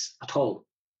case at all.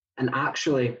 And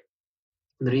actually,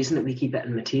 the reason that we keep it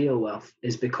in material wealth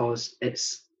is because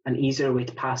it's an easier way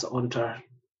to pass it on to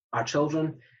our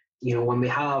children. You know, when we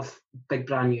have big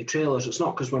brand new trailers, it's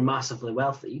not because we're massively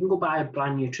wealthy. You can go buy a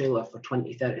brand new trailer for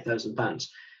 £20,000, £30,000.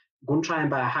 Go and try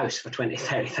and buy a house for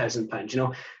 £20,000, £30,000. You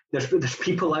know, there's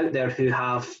people out there who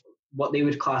have what they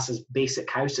would class as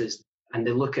basic houses, and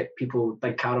they look at people with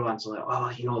big caravans and like, oh,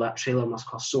 you know, that trailer must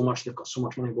cost so much. They've got so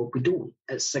much money. Well, we don't.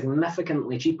 It's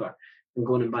significantly cheaper than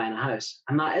going and buying a house,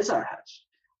 and that is our house.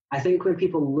 I think when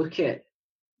people look at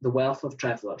the wealth of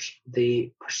travellers,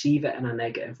 they perceive it in a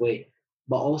negative way.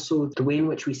 But also the way in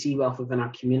which we see wealth within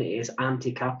our community is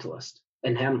anti-capitalist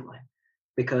inherently,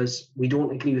 because we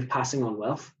don't agree with passing on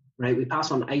wealth, right? We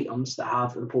pass on items that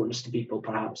have importance to people,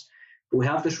 perhaps, but we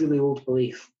have this really old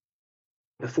belief: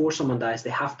 before someone dies, they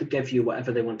have to give you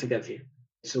whatever they want to give you.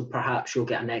 So perhaps you'll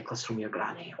get a necklace from your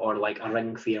granny, or like a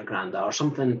ring for your granda, or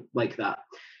something like that.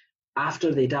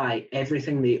 After they die,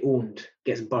 everything they owned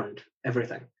gets burned,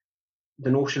 everything.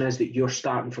 The notion is that you're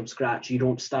starting from scratch. You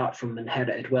don't start from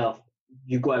inherited wealth.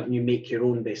 You go out and you make your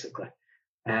own, basically.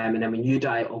 And then when you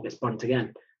die, it all gets burnt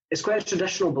again. It's quite a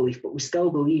traditional belief, but we still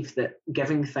believe that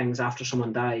giving things after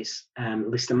someone dies, at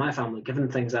least in my family, giving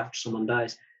things after someone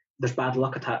dies, there's bad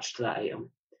luck attached to that item.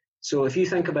 So if you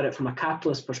think about it from a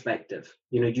capitalist perspective,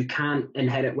 you can't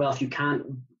inherit wealth, you can't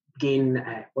gain,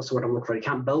 what's the word I'm looking for? You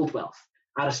can't build wealth.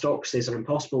 Aristocracies are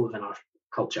impossible within our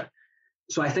culture.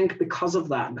 So I think because of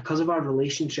that, because of our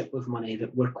relationship with money,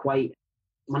 that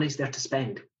money's there to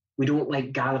spend. We don't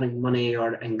like gathering money,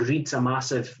 and greed's a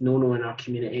massive no-no in our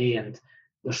community, and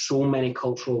there's so many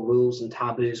cultural rules and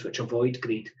taboos which avoid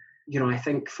greed. I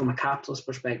think from a capitalist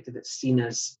perspective, it's seen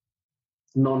as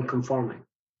non-conforming.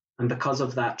 And because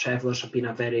of that, travellers have been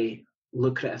a very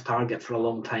lucrative target for a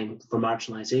long time for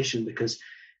marginalisation, because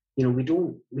we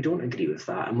don't agree with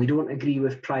that, and we don't agree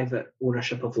with private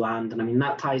ownership of land. And I mean,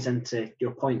 that ties into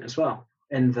your point as well,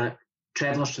 in that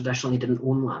travellers traditionally didn't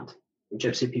own land.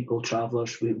 Gypsy people,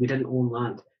 travellers, we didn't own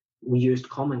land. We used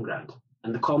common ground,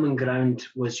 and the common ground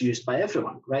was used by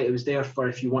everyone, right? It was there for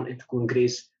if you wanted to go and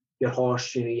graze your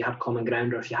horse, you had common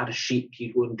ground, or if you had a sheep,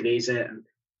 you'd go and graze it. And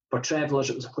for travellers,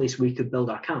 it was a place we could build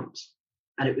our camps.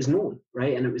 And it was known,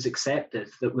 right? And it was accepted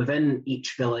that within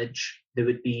each village, there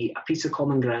would be a piece of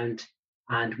common ground,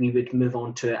 and we would move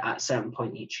on to it at a certain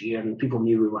point each year, and people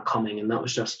knew we were coming, and that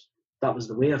was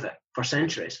the way of it for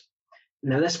centuries.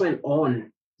 Now, this went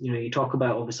on, you talk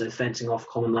about obviously fencing off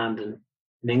common land in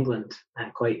England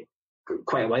quite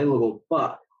a while ago,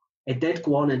 but it did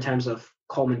go on in terms of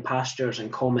common pastures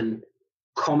and common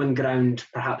ground,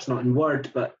 perhaps not in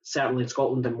word, but certainly in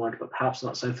Scotland in word, but perhaps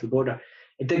not south of the border.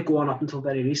 It did go on up until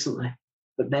very recently.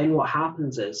 But then what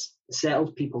happens is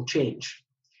settled people change.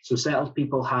 So settled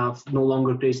people have no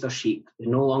longer grazed their sheep. They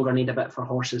no longer need a bit for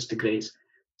horses to graze.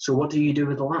 So what do you do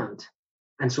with the land?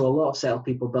 And so a lot of settled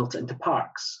people built it into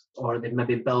parks, or they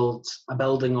maybe build a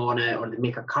building on it, or they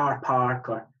make a car park,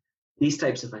 or these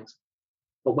types of things.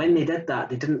 But when they did that,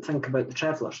 they didn't think about the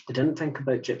travellers. They didn't think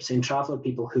about gypsy and traveller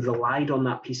people who relied on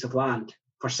that piece of land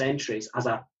for centuries as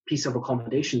a piece of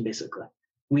accommodation, basically.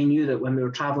 We knew that when we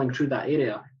were travelling through that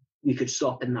area, we could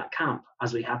stop in that camp,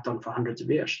 as we had done for hundreds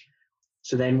of years.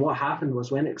 So then what happened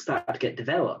was, when it started to get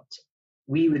developed,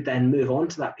 we would then move on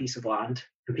to that piece of land,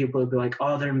 and people would be like,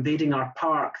 oh, they're invading our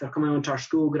park, they're coming onto our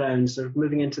school grounds, they're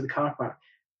moving into the car park.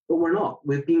 But we're not.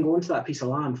 We've been going to that piece of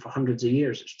land for hundreds of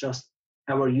years. It's just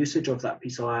our usage of that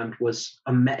piece of land was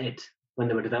omitted when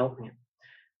they were developing it.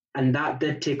 And that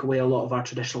did take away a lot of our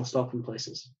traditional stopping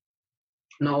places.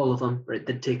 Not all of them, but it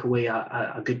did take away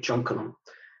a good chunk of them,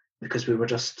 because we were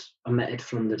just omitted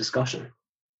from the discussion.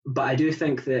 But I do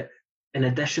think that in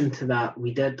addition to that,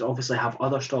 we did obviously have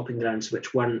other stopping grounds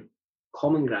which weren't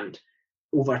common ground.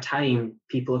 Over time,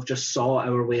 people have just saw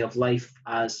our way of life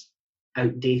as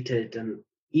outdated, and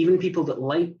even people that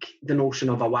like the notion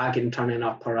of a wagon turning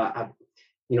up, or a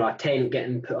tent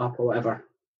getting put up or whatever,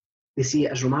 they see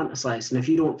it as romanticised. And if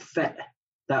you don't fit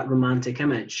that romantic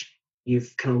image,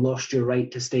 you've kind of lost your right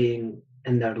to staying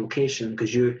in their location,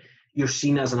 because you're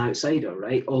seen as an outsider,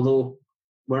 right? Although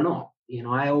we're not.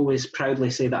 I always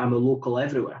proudly say that I'm a local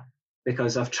everywhere,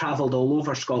 because I've travelled all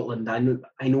over Scotland.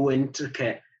 I know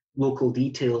intricate local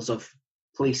details of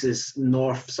places,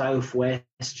 north, south,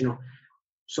 west,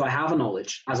 So I have a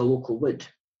knowledge, as a local would.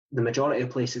 The majority of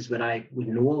places where I would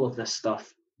know all of this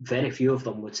stuff, very few of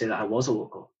them would say that I was a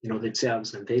local. They'd say I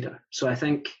was an invader. So I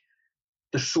think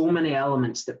there's so many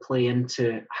elements that play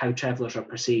into how travellers are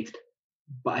perceived.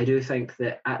 But I do think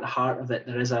that at the heart of it,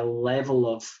 there is a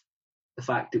level of the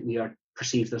fact that we are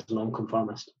perceived as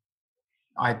nonconformist.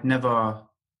 I'd never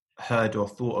heard or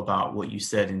thought about what you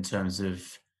said in terms of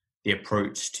the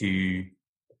approach to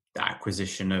the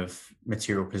acquisition of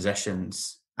material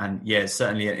possessions. And yeah, it's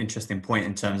certainly an interesting point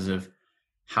in terms of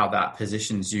how that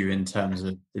positions you in terms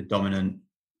of the dominant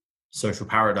social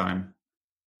paradigm.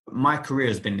 My career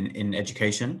has been in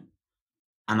education,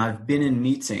 and I've been in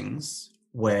meetings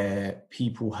where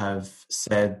people have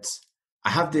said, I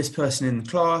have this person in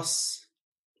class,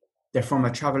 they're from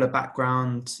a traveller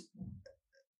background,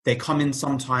 they come in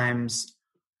sometimes,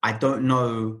 I don't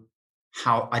know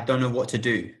what to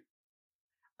do.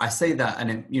 I say that,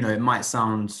 and it might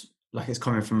sound like it's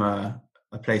coming from a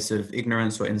place of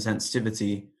ignorance or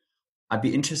insensitivity. I'd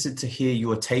be interested to hear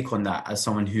your take on that as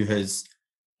someone who has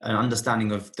an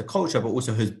understanding of the culture, but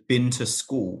also has been to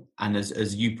school and,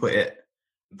 as you put it,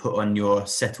 put on your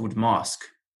settled mask.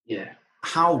 Yeah.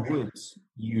 How would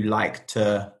you like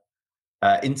to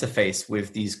interface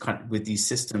with these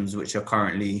systems which are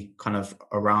currently kind of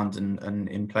around and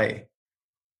in play?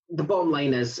 The bottom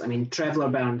line is, traveller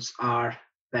bairns are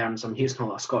bairns. I'm using a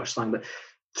lot of Scottish slang, but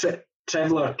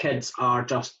traveller kids are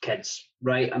just kids,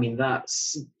 right? That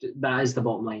is the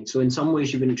bottom line. So in some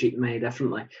ways you wouldn't treat them any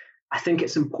differently. I think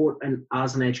it's important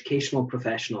as an educational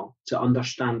professional to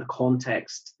understand the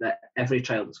context that every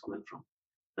child is coming from.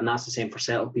 And that's the same for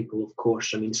settled people, of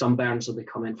course. I mean, some bairns will be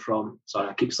coming from, sorry,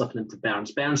 I keep slipping into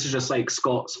bairns. Bairns is just like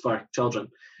Scots for children.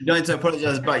 You don't need to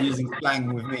apologise about using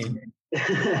slang with me.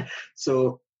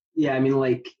 So, yeah, I mean,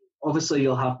 like, obviously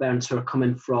you'll have bairns who are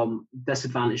coming from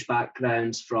disadvantaged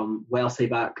backgrounds, from wealthy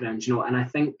backgrounds, you know, and I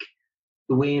think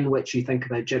the way in which you think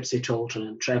about Gypsy children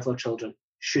and Traveller children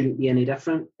shouldn't be any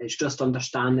different. It's just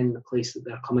understanding the place that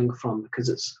they're coming from, because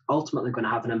it's ultimately going to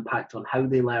have an impact on how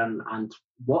they learn and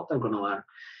what they're going to learn.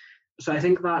 So I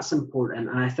think that's important.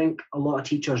 And I think a lot of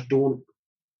teachers don't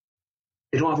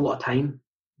have a lot of time.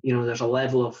 You know, there's a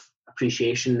level of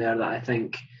appreciation there that I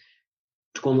think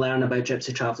to go and learn about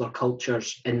Gypsy Traveller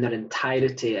cultures in their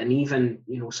entirety, and even,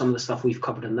 you know, some of the stuff we've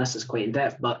covered in this is quite in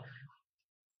depth, but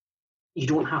you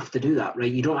don't have to do that,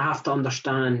 right? You don't have to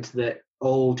understand that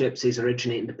all Gypsies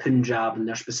originate in the Punjab and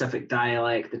their specific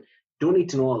dialect. You don't need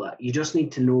to know all that. You just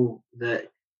need to know that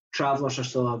travellers are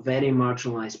still a very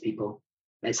marginalised people.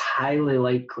 It's highly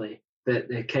likely that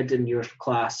the kid in your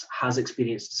class has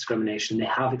experienced discrimination. They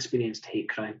have experienced hate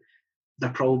crime. They're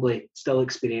probably still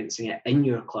experiencing it in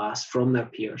your class from their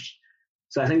peers.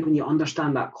 So I think when you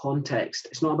understand that context,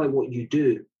 it's not about what you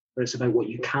do, but it's about what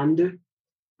you can do.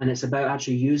 And it's about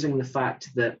actually using the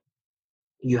fact that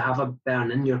you have a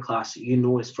bairn in your class that you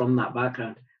know is from that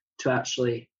background to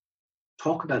actually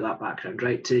talk about that background,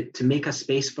 right? To make a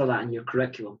space for that in your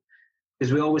curriculum.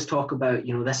 Because we always talk about,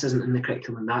 you know, this isn't in the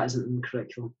curriculum and that isn't in the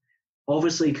curriculum.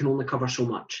 Obviously, you can only cover so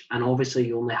much, and obviously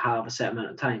you only have a certain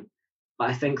amount of time. But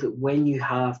I think that when you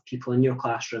have people in your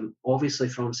classroom, obviously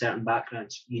from certain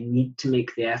backgrounds, you need to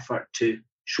make the effort to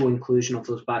show inclusion of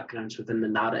those backgrounds within the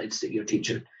narratives that you're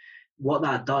teaching. What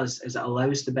that does is it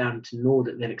allows the bairn to know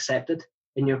that they're accepted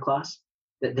in your class,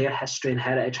 that their history and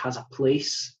heritage has a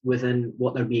place within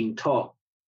what they're being taught.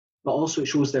 But also it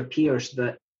shows their peers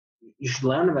that you should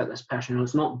learn about this person. You know,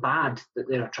 it's not bad that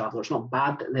they're a traveller. It's not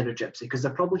bad that they're a gypsy, because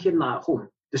they're probably hearing that at home.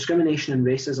 Discrimination and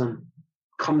racism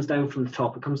comes down from the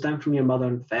top. It comes down from your mother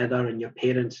and father and your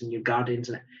parents and your guardians.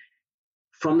 And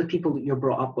from the people that you're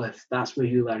brought up with, that's where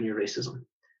you learn your racism.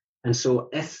 And so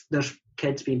if there's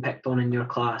kids being picked on in your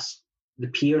class, the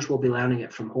peers will be learning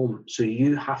it from home. So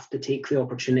you have to take the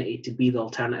opportunity to be the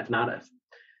alternative narrative.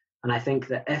 And I think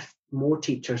that if more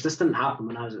teachers, this didn't happen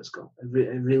when I was at school. It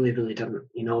really, really didn't.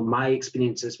 You know, my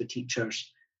experiences with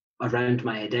teachers around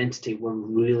my identity were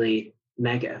really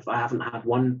negative. I haven't had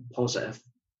one positive.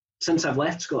 Since I've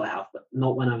left school, I have, but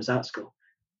not when I was at school.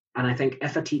 And I think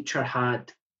if a teacher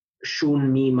had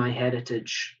shown me my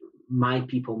heritage, my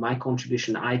people, my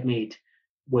contribution that I'd made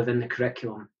within the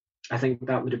curriculum, I think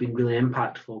that would have been really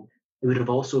impactful. It would have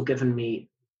also given me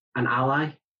an ally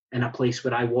in a place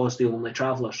where I was the only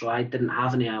traveller, so I didn't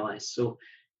have any allies. So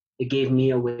it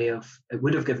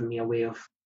would have given me a way of,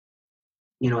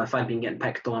 you know, if I'd been getting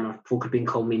picked on or folk had been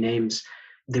calling me names,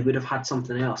 they would have had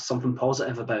something else, something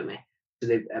positive about me. So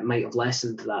it might have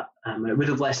lessened that. It would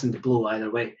have lessened the blow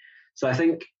either way. So I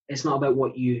think it's not about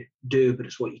what you do, but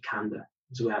it's what you can do,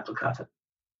 is the way I look at it.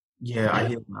 Yeah, I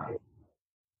hear that.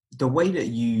 The way that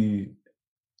you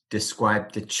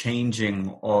described the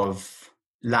changing of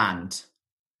land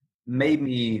made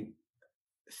me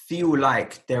feel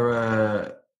like there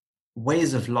are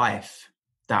ways of life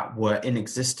that were in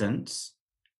existence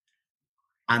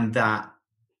and that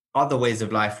other ways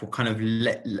of life were kind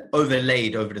of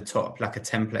overlaid over the top like a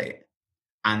template.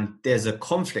 And there's a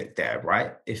conflict there,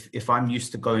 right? If I'm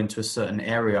used to going to a certain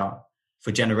area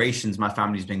for generations, my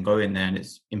family's been going there and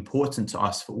it's important to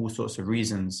us for all sorts of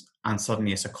reasons, and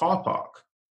suddenly it's a car park.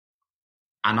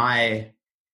 And I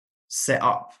set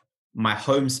up my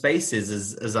home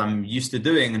spaces as I'm used to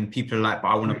doing, and people are like, but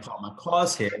I want to park my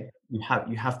cars here. You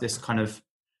have this kind of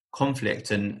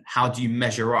conflict, and how do you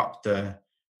measure up the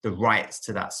rights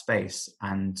to that space?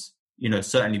 And, you know,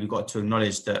 certainly we've got to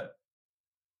acknowledge that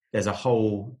there's a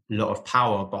whole lot of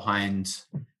power behind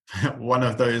one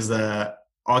of those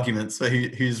arguments for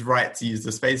whose right to use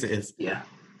the space it is. Yeah.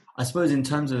 I suppose in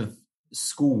terms of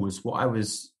schools, what I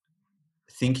was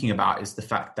thinking about is the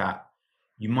fact that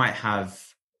you might have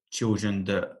children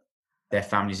that their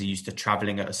families are used to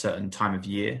traveling at a certain time of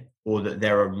year, or that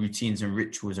there are routines and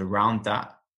rituals around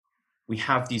that. We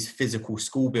have these physical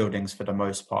school buildings for the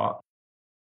most part.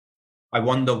 I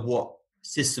wonder what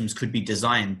systems could be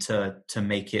designed to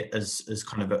make it as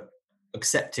kind of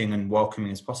accepting and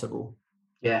welcoming as possible.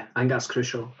 Yeah, I think that's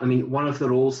crucial. I mean, one of the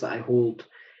roles that I hold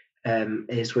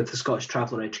is with the Scottish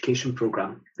Traveller Education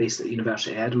Programme based at the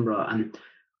University of Edinburgh, and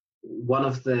one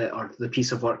of the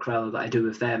piece of work rather that I do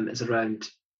with them is around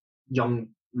young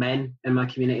men in my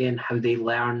community and how they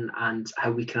learn and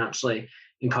how we can actually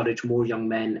encourage more young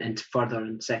men into further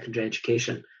and secondary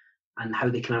education. and how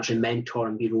they can actually mentor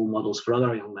and be role models for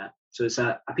other young men. So it's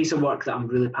a piece of work that I'm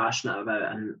really passionate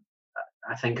about, and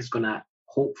I think is going to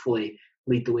hopefully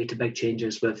lead the way to big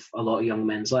changes with a lot of young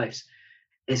men's lives.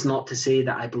 It's not to say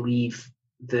that I believe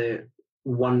the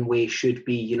one way should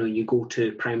be, you go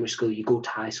to primary school, you go to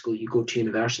high school, you go to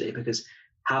university, because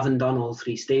having done all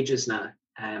three stages now,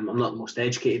 I'm not the most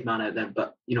educated man out there,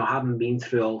 but, having been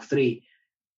through all three,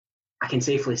 I can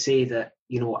safely say that,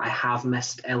 I have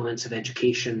missed elements of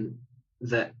education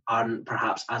that aren't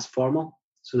perhaps as formal.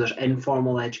 So there's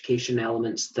informal education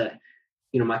elements that,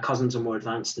 my cousins are more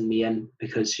advanced than me in,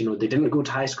 because, they didn't go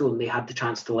to high school and they had the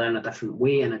chance to learn a different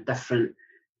way and a different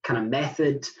kind of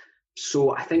method.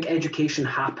 So I think education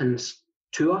happens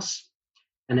to us,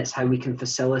 and it's how we can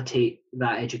facilitate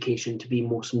that education to be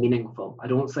most meaningful. I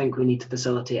don't think we need to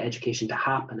facilitate education to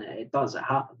happen. It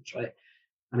happens, right?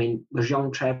 I mean, there's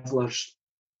young travellers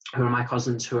who are my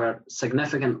cousins who are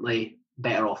significantly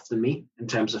better off than me in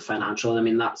terms of financial. I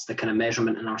mean, that's the kind of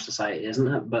measurement in our society,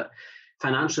 isn't it? But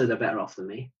financially, they're better off than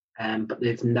me, but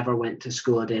they've never went to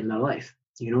school a day in their life.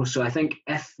 So I think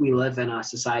if we live in a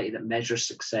society that measures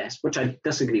success, which I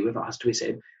disagree with, it has to be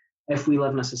said, if we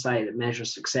live in a society that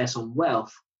measures success on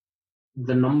wealth,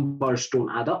 the numbers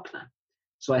don't add up then.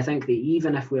 So I think that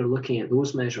even if we're looking at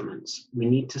those measurements, we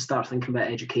need to start thinking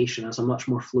about education as a much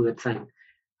more fluid thing,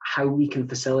 how we can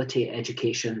facilitate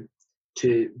education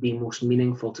to be most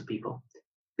meaningful to people.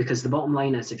 Because the bottom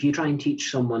line is, if you try and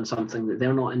teach someone something that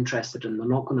they're not interested in, they're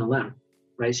not going to learn.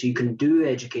 Right? So you can do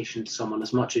education to someone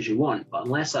as much as you want, but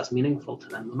unless that's meaningful to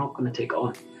them, they're not going to take it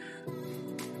on.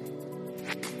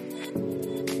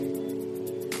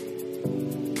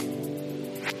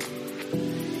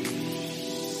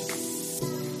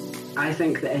 I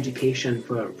think that education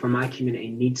for my community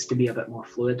needs to be a bit more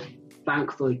fluid.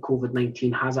 Thankfully,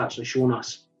 COVID-19 has actually shown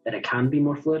us that it can be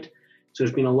more fluid. So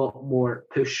there's been a lot more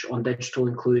push on digital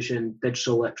inclusion,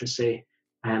 digital literacy,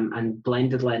 and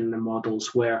blended learning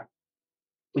models where,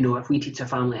 if we teach a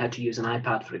family how to use an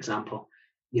iPad, for example,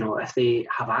 if they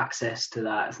have access to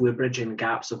that, if we're bridging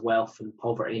gaps of wealth and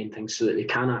poverty and things so that they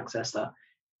can access that,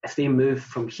 if they move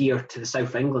from here to the south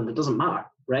of England, it doesn't matter,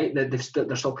 right? They're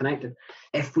still connected.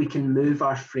 If we can move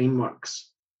our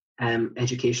frameworks,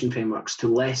 education frameworks, to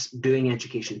less doing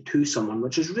education to someone,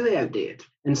 which is really outdated.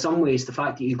 In some ways, the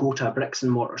fact that you go to a bricks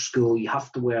and mortar school, you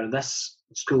have to wear this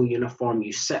school uniform,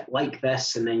 you sit like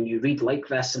this, and then you read like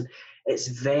this, and it's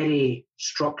very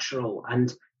structural,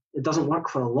 and it doesn't work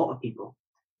for a lot of people.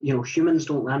 Humans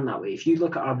don't learn that way. If you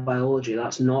look at our biology,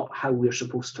 that's not how we're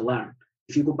supposed to learn.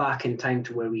 If you go back in time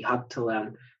to where we had to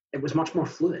learn, it was much more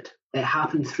fluid. It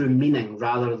happened through meaning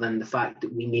rather than the fact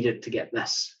that we needed to get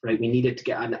this, right? We needed to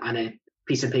get a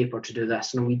piece of paper to do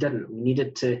this. No, we didn't. We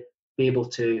needed to be able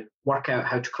to work out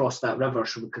how to cross that river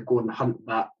so we could go and hunt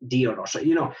that deer or so.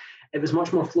 It was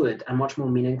much more fluid and much more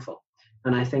meaningful.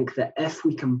 And I think that if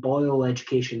we can boil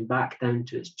education back down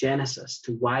to its genesis,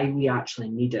 to why we actually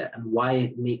need it and why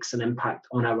it makes an impact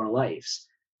on our lives,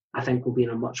 I think we'll be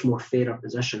in a much more fairer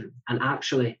position. And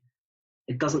actually,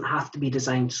 it doesn't have to be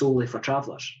designed solely for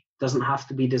travellers. It doesn't have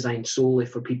to be designed solely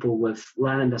for people with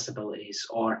learning disabilities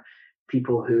or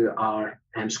people who are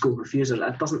school refusers.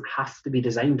 It doesn't have to be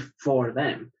designed for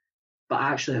them. But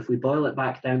actually, if we boil it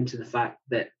back down to the fact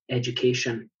that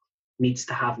education needs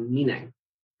to have meaning,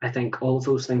 I think all of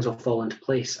those things will fall into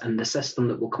place, and the system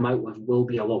that we'll come out with will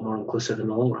be a lot more inclusive in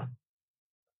the long run.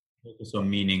 Focus on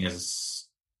meaning is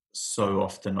so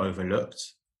often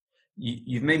overlooked.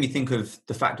 You've made me think of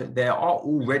the fact that there are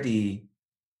already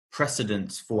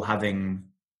precedents for having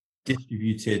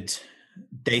distributed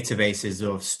databases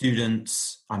of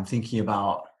students. I'm thinking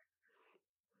about,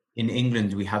 in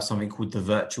England, we have something called the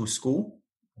virtual school.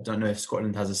 I don't know if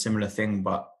Scotland has a similar thing,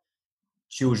 but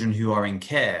children who are in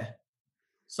care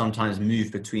sometimes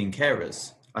move between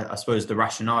carers. I suppose the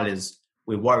rationale is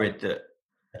we're worried that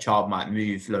a child might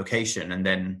move location and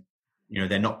then,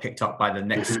 they're not picked up by the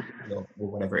next or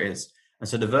whatever it is. And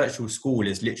so the virtual school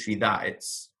is literally that.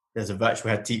 There's a virtual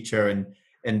head teacher,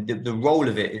 and the role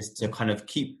of it is to kind of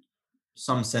keep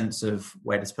some sense of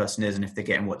where this person is and if they're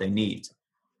getting what they need.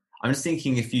 I'm just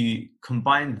thinking, if you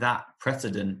combine that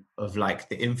precedent of like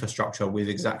the infrastructure with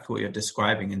exactly what you're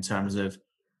describing in terms of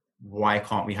why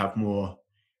can't we have more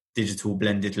digital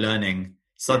blended learning,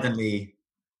 suddenly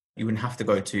you wouldn't have to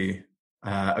go to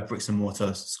a bricks and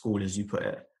mortar school, as you put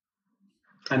it.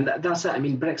 And that's it. I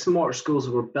mean, bricks and mortar schools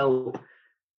were built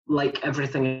like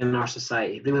everything in our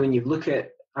society. Really, when you look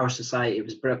at our society, it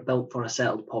was built for a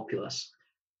settled populace.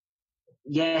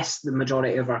 Yes, the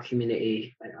majority of our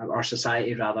community, our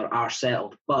society rather, are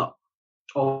settled, but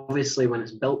obviously when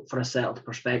it's built for a settled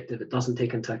perspective, it doesn't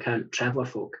take into account traveller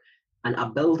folk. And a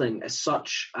building is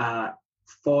such a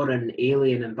foreign,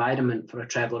 alien environment for a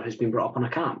traveller who's been brought up on a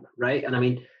camp, right? And I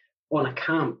mean, on a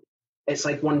camp, it's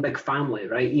like one big family,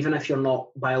 right? Even if you're not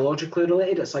biologically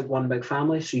related, it's like one big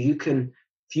family. So you can,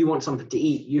 if you want something to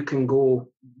eat, you can go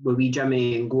with wee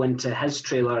Jimmy and go into his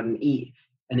trailer and eat.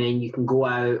 And then you can go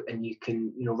out and you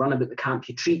can, run about the camp.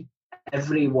 You treat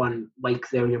everyone like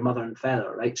they're your mother and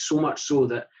father, right? So much so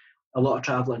that a lot of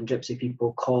traveller and gypsy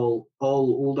people call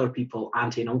all older people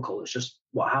auntie and uncle. It's just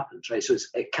what happens, right? So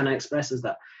it kind of expresses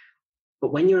that.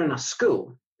 But when you're in a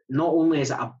school, not only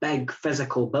is it a big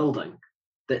physical building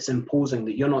that's imposing,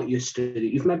 that you're not used to, that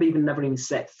you've maybe even never even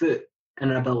set foot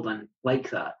in a building like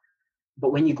that.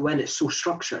 But when you go in, it's so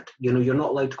structured. You're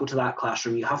not allowed to go to that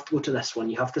classroom. You have to go to this one.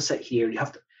 You have to sit here.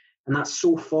 And that's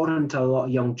so foreign to a lot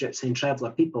of young gypsy and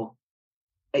traveller people.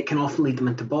 It can often lead them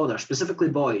into bother, specifically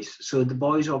boys. So the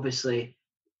boys, obviously,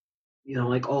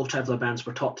 like all traveller bands,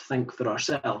 we're taught to think for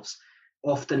ourselves.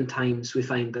 Oftentimes, we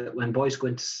find that when boys go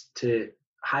into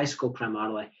high school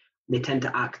primarily, they tend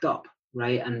to act up,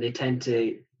 right? And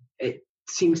it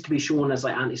seems to be shown as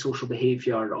like antisocial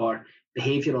behaviour or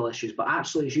behavioural issues, but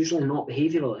actually it's usually not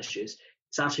behavioural issues.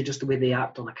 It's actually just the way they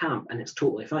act on a camp, and it's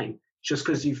totally fine. It's just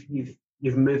because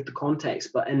you've moved the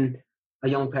context, but in a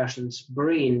young person's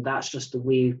brain, that's just the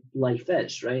way life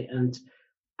is, right? And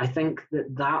I think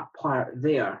that part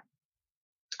there,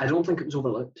 I don't think it was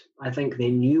overlooked. I think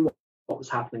they knew what was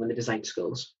happening when they designed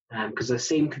schools, because the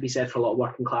same could be said for a lot of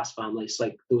working class families,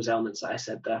 like those elements that I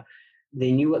said there.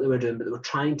 They knew what they were doing, but they were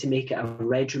trying to make it a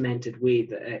regimented way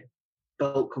that it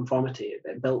built conformity.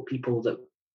 It built people that,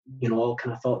 all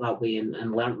kind of thought that way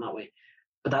and learned that way.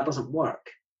 But that doesn't work.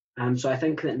 So I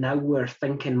think that now we're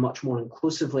thinking much more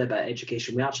inclusively about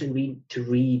education. We actually need to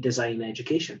redesign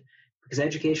education, because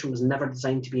education was never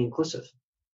designed to be inclusive.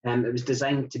 It was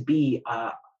designed to be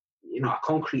a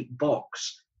concrete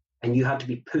box, and you had to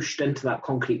be pushed into that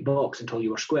concrete box until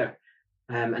you were square.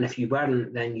 And if you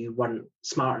weren't, then you weren't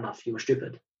smart enough, you were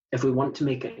stupid. If we want to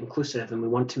make it inclusive and we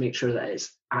want to make sure that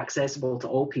it's accessible to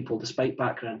all people despite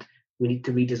background, we need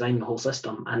to redesign the whole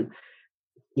system. And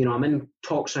I'm in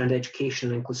talks around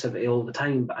education and inclusivity all the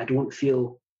time, but I don't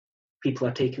feel people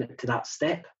are taking it to that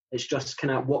step. It's just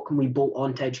kind of, what can we bolt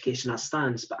onto education as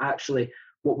stands? But actually,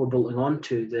 what we're bolting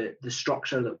onto, the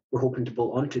structure that we're hoping to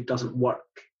bolt onto, doesn't work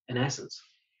in essence.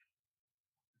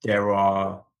 There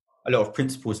are a lot of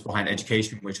principles behind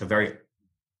education which are very,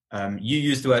 you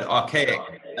used the word archaic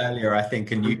earlier, I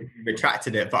think, and you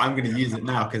retracted it, but I'm going to use it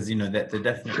now because, there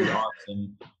definitely are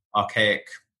some archaic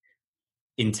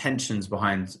intentions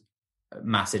behind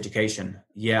mass education.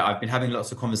 Yeah, I've been having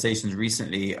lots of conversations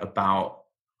recently about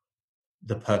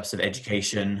the purpose of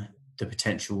education, the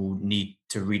potential need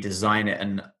to redesign it.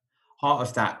 And part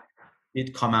of that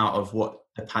did come out of what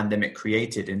the pandemic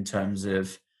created in terms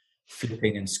of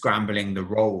flipping and scrambling the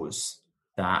roles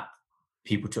that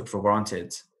people took for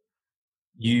granted.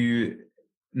 You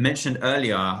mentioned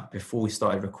earlier, before we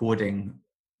started recording,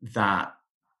 that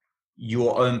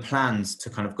your own plans to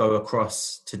kind of go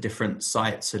across to different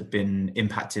sites had been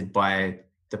impacted by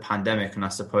the pandemic. And I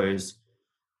suppose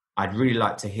I'd really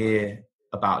like to hear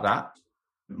about that.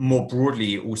 More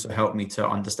broadly, it also helped me to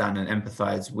understand and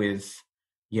empathize with,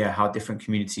 how different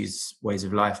communities' ways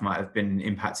of life might have been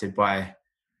impacted by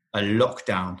a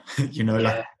lockdown, like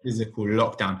a physical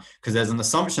lockdown. Because there's an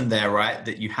assumption there, right,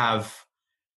 that you have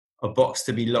a box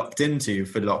to be locked into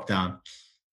for lockdown.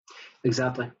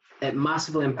 Exactly. It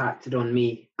massively impacted on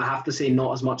me. I have to say,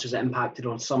 not as much as it impacted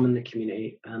on some in the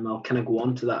community, and I'll kind of go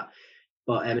on to that.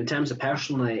 But in terms of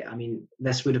personally, I mean,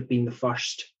 this would have been the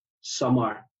first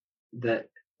summer that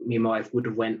me and my wife would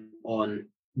have went on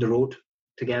the road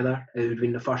together. It would have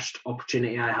been the first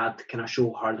opportunity I had to kind of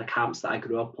show her the camps that I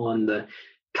grew up on, the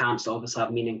camps that obviously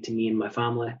have meaning to me and my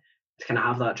family, to kind of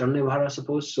have that journey with her, I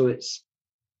suppose. So it's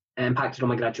impacted on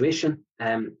my graduation.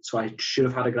 So I should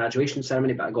have had a graduation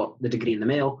ceremony, but I got the degree in the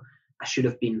mail. I should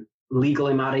have been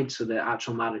legally married, so the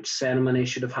actual marriage ceremony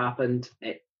should have happened.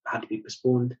 It had to be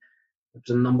postponed. There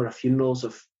was a number of funerals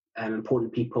of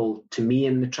important people to me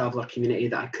in the traveller community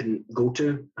that I couldn't go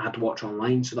to. I had to watch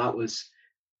online, so that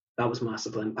was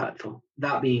massively impactful.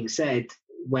 That being said,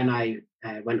 when I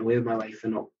went away with my wife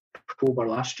in October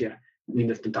last year, we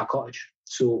moved into a cottage.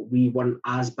 So we weren't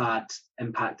as bad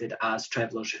impacted as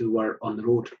travellers who were on the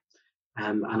road.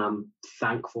 And I'm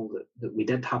thankful that we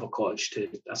did have a cottage to,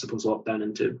 I suppose, lock down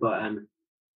into. But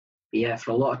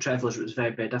for a lot of travellers, it was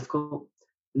very, very difficult.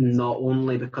 Not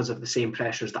only because of the same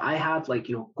pressures that I had, like,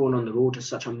 going on the road is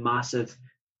such a massive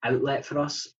outlet for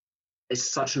us.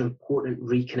 It's such an important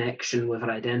reconnection with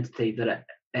our identity that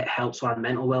it helps our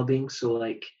mental well-being. So,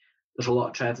 like, there's a lot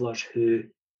of travellers who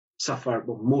suffer,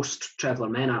 well, most traveller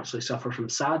men actually suffer from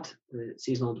SAD,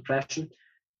 seasonal depression.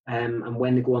 And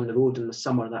when they go on the road in the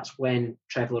summer, that's when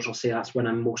travellers will say that's when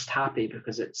I'm most happy,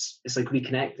 because it's like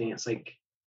reconnecting. It's like,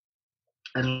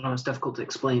 I don't know, it's difficult to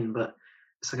explain, but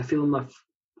it's like a feeling of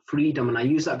freedom. And I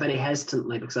use that very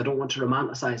hesitantly because I don't want to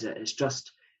romanticize it.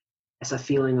 It's a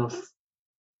feeling of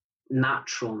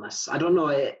naturalness. I don't know,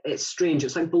 it's strange.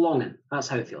 It's like belonging. That's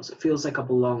how it feels. It feels like a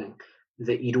belonging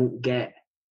that you don't get.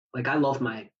 Like, I love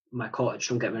my cottage,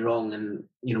 don't get me wrong, and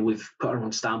we've put our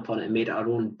own stamp on it and made it our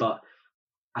own, but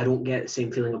I don't get the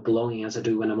same feeling of belonging as I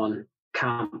do when I'm on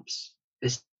camps.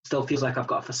 It still feels like I've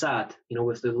got a facade,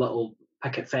 with the little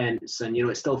picket fence, and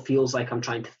it still feels like I'm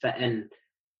trying to fit in.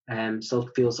 Still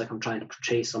feels like I'm trying to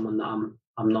portray someone that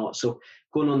I'm not. So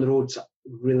going on the road's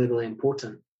really, really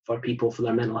important for people, for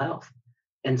their mental health.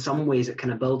 In some ways, it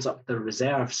kind of builds up their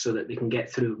reserves so that they can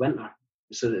get through winter,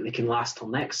 so that they can last till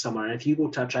next summer. And if you go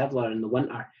to a traveller in the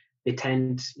winter, they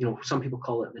tend, some people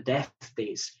call it the death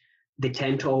days. They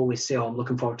tend to always say, I'm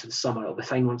looking forward to the summer. It'll be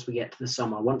fine once we get to the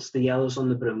summer. Once the yellow's on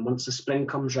the broom, once the spring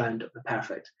comes round, it'll be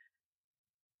perfect.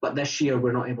 But this year,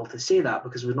 we're not able to say that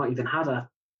because we've not even had a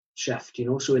shift,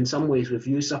 So in some ways, we've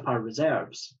used up our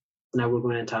reserves. Now we're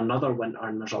going into another winter,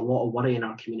 and there's a lot of worry in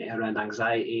our community around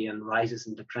anxiety and rises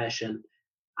in depression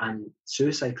and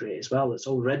suicide rate as well. It's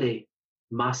already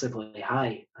massively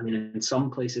high. I mean, in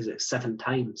some places, it's 7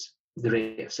 times the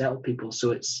rate of settled people.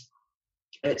 So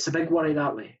it's a big worry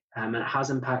that way. And it has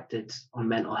impacted on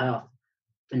mental health.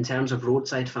 In terms of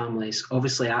roadside families,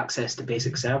 obviously access to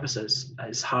basic services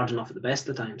is hard enough at the best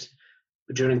of times.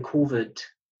 But during COVID,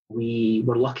 we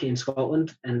were lucky in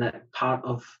Scotland in that part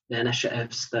of the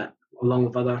initiatives that, along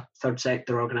with other third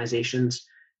sector organisations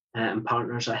and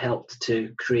partners, I helped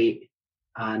to create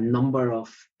a number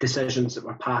of decisions that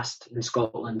were passed in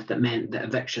Scotland that meant that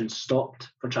evictions stopped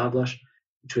for travellers,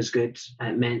 which was good.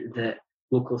 It meant that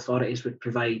local authorities would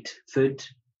provide food,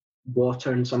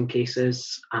 water in some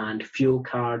cases, and fuel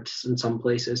cards in some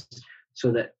places,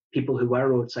 so that people who were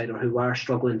roadside or who were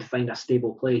struggling to find a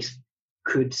stable place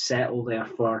could settle there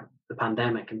for the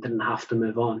pandemic and didn't have to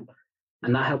move on.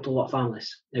 And that helped a lot of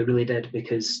families. It really did,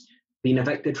 because being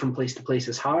evicted from place to place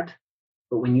is hard.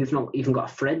 But when you've not even got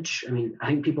a fridge, I mean, I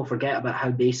think people forget about how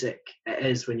basic it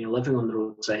is when you're living on the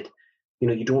roadside.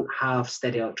 You don't have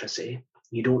steady electricity.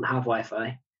 You don't have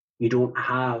Wi-Fi. You don't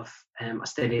have a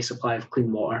steady supply of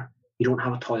clean water. You don't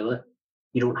have a toilet.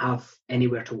 You don't have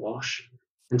anywhere to wash.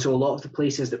 And so a lot of the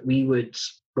places that we would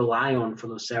rely on for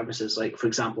those services, like, for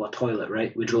example, a toilet,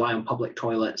 right? We'd rely on public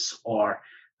toilets, or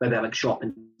maybe like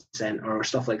shopping centre or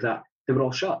stuff like that. They were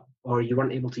all shut, or you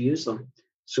weren't able to use them.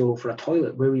 So for a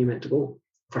toilet, where were you meant to go?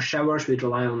 For showers, we'd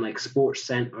rely on like sports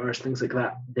centres, things like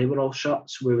that. They were all shut,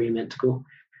 so where were you meant to go?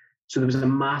 So there was a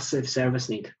massive service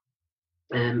need.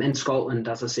 In Scotland,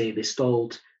 as I say, they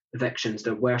stalled evictions.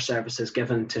 There were services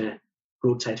given to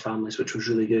roadside families, which was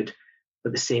really good.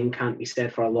 But the same can't be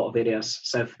said for a lot of areas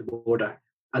south of the border.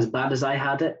 As bad as I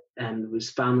had it, and there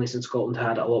was families in Scotland who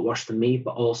had it a lot worse than me,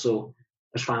 but also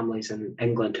there's families in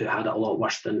England who had it a lot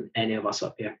worse than any of us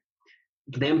up here.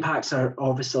 The impacts are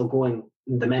obviously going,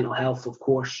 the mental health, of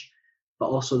course, but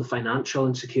also the financial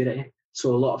insecurity.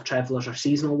 So a lot of travellers are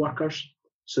seasonal workers.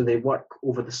 So they work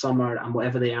over the summer, and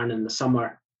whatever they earn in the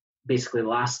summer basically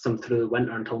lasts them through the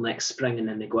winter until next spring, and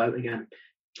then they go out again.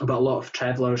 But a lot of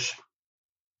travellers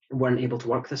weren't able to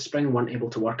work this spring, weren't able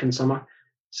to work in summer.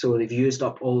 So they've used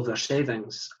up all of their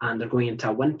savings, and they're going into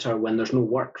a winter when there's no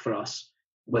work for us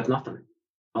with nothing.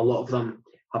 A lot of them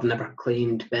have never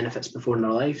claimed benefits before in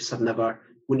their lives,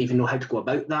 wouldn't even know how to go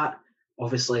about that.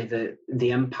 Obviously, the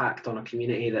impact on a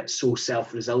community that's so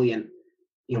self-resilient,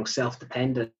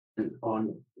 self-dependent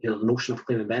on the notion of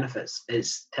claiming benefits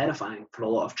is terrifying for a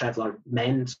lot of traveller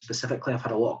men specifically. I've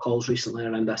had a lot of calls recently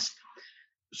around this.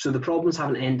 So the problems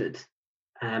haven't ended,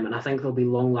 and I think they'll be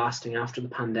long-lasting after the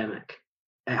pandemic.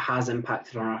 It has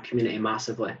impacted on our community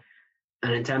massively.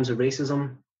 And in terms of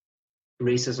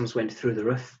racism's went through the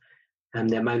roof. And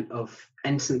the amount of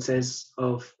instances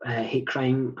of hate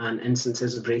crime and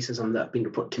instances of racism that have been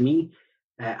reported to me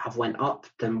have went up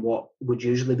than what would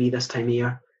usually be this time of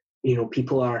year.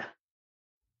 People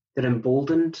they're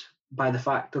emboldened by the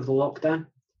fact of the lockdown,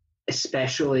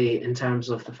 especially in terms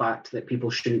of the fact that people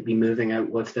shouldn't be moving out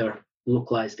of their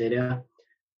localised area.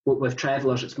 With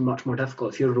travellers, it's much more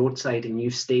difficult. If you're roadside and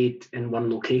you've stayed in one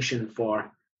location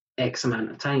for X amount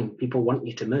of time, people want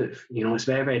you to move. It's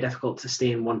very, very difficult to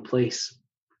stay in one place.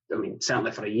 I mean,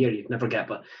 certainly for a year you'd never get,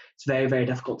 but it's very, very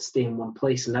difficult to stay in one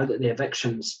place. And now that the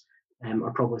evictions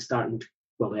are probably starting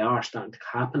to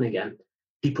happen again,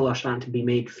 people are starting to be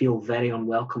made feel very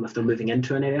unwelcome if they're moving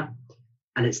into an area.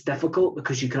 And it's difficult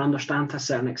because you can understand to a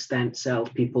certain extent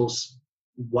certain people's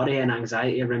worry and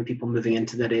anxiety around people moving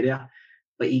into their area.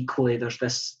 But equally, there's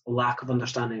this lack of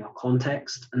understanding of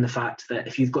context and the fact that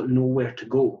if you've got nowhere to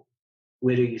go,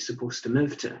 where are you supposed to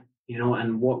move to?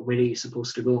 And where are you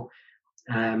supposed to go?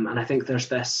 And I think there's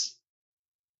this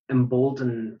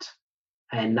emboldened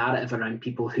narrative around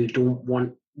people who didn't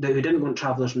want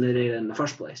travellers in their area in the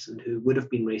first place and who would have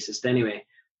been racist anyway,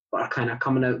 but are kind of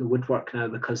coming out of the woodwork now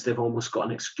because they've almost got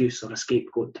an excuse or a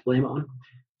scapegoat to blame it on.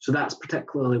 So that's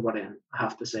particularly worrying, I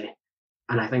have to say.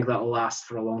 And I think that'll last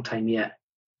for a long time yet.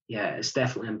 Yeah, it's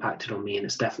definitely impacted on me, and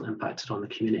it's definitely impacted on the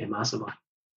community massively.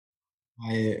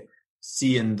 I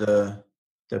see in the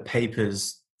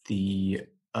papers the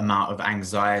amount of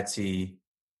anxiety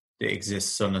that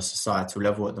exists on a societal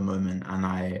level at the moment, and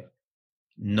I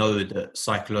know that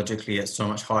psychologically it's so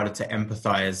much harder to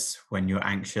empathize when you're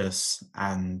anxious,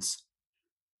 and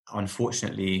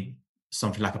unfortunately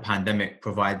something like a pandemic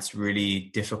provides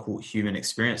really difficult human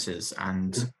experiences,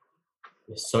 and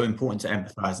it's so important to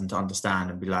empathize and to understand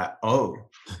and be like, oh,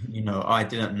 I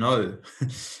didn't know,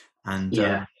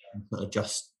 and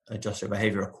adjust your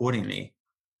behavior accordingly.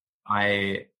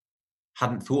 I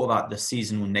hadn't thought about the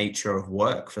seasonal nature of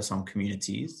work for some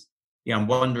communities. Yeah, I'm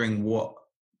wondering what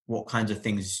kinds of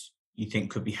things you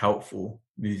think could be helpful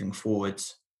moving forward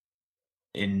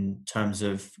in terms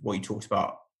of what you talked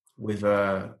about with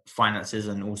finances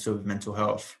and also with mental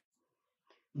health.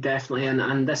 Definitely,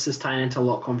 and this is tying into a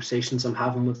lot of conversations I'm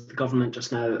having with the government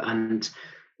just now and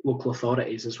local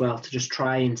authorities as well, to just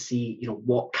try and see,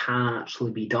 what can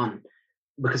actually be done.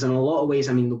 Because in a lot of ways,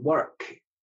 I mean, the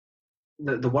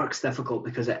work's difficult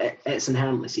because it's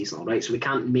inherently seasonal, right? So we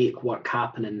can't make work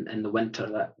happen in the winter.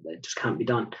 That just can't be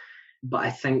done. But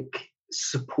I think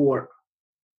support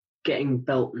getting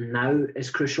built now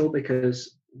is crucial,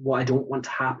 because what I don't want to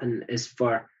happen is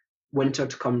for winter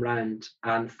to come round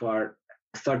and for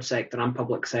third sector and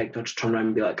public sector to turn around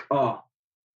and be like, oh,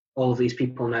 all of these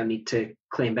people now need to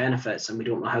claim benefits and we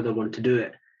don't know how they're going to do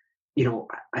it.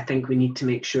 I think we need to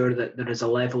make sure that there is a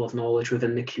level of knowledge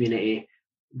within the community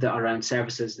that around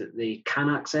services that they can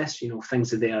access,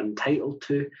 things that they are entitled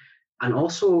to, and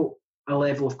also a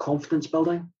level of confidence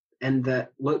building in that,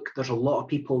 look, there's a lot of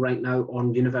people right now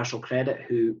on universal credit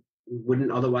who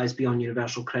wouldn't otherwise be on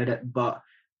universal credit, but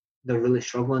they're really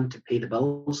struggling to pay the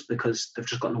bills because they've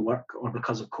just got no work or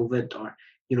because of COVID, or,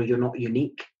 you're not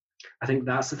unique. I think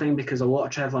that's the thing, because a lot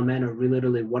of traveller men are really,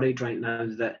 really worried right now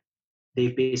that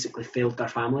they've basically failed their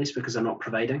families because they're not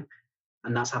providing.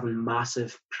 And that's having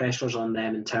massive pressures on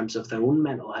them in terms of their own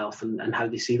mental health and how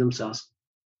they see themselves.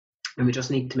 And we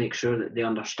just need to make sure that they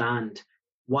understand,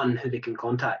 one, who they can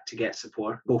contact to get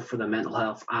support, both for their mental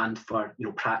health and for,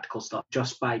 practical stuff.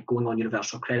 Just by going on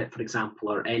universal credit, for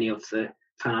example, or any of the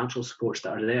financial supports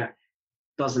that are there,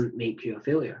 doesn't make you a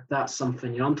failure. That's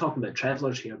something, I'm talking about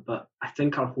travellers here, but I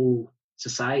think our whole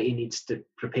society needs to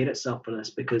prepare itself for this,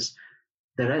 because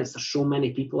there's so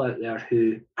many people out there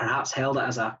who perhaps held it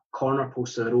as a corner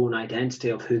post of their own identity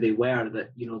of who they were,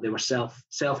 that, they were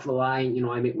self-reliant,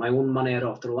 I make my own money, I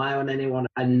don't have to rely on anyone.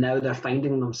 And now they're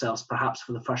finding themselves, perhaps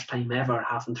for the first time ever,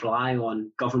 having to rely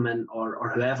on government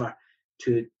or whoever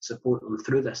to support them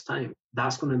through this time.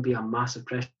 That's going to be a massive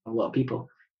pressure on a lot of people.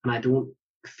 And I don't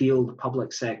feel the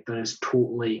public sector is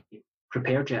totally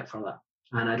prepared yet for that.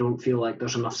 And I don't feel like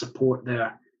there's enough support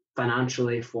there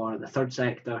financially for the third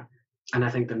sector. And I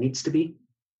think there needs to be,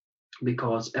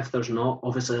 because if there's not,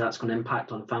 obviously that's going to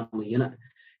impact on the family unit.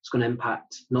 It's going to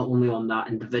impact not only on that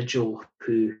individual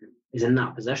who is in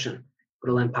that position, but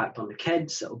it'll impact on the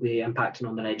kids. It'll be impacting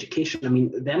on their education. I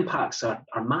mean, the impacts are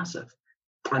massive.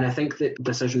 And I think that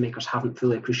decision makers haven't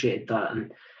fully appreciated that.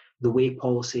 And the way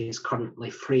policy is currently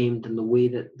framed and the way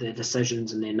that the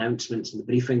decisions and the announcements and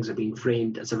the briefings are being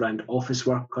framed is around office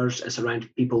workers, it's around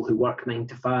people who work 9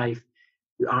 to 5,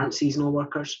 who aren't seasonal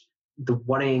workers. The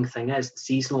worrying thing is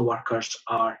seasonal workers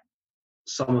are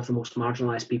some of the most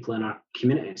marginalised people in our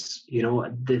communities.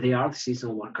 They are the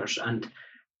seasonal workers, and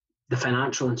the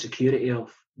financial insecurity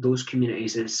of those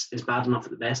communities is bad enough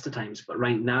at the best of times, but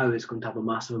right now is going to have a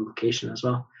massive implication as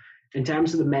well. In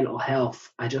terms of the mental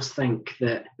health, I just think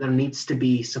that there needs to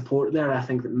be support there. I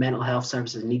think that mental health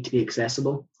services need to be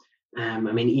accessible.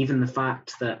 Even the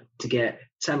fact that to get,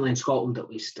 certainly in Scotland at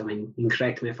least, you can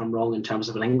correct me if I'm wrong in terms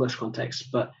of an English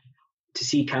context, but to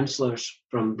see counsellors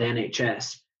from the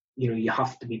NHS, you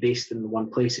have to be based in one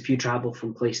place. If you travel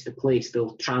from place to place,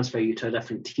 they'll transfer you to a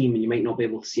different team and you might not be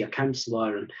able to see a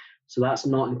counsellor. And so that's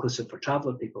not inclusive for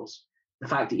traveller peoples. The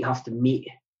fact that you have to meet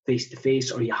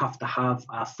face-to-face or you have to have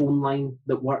a phone line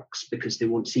that works because they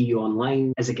won't see you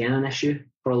online is again an issue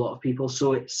for a lot of people.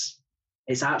 So it's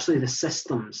It's actually the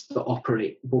systems that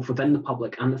operate both within the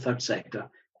public and the third sector.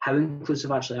 How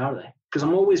inclusive actually are they? Because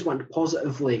I'm always wanting to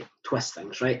positively twist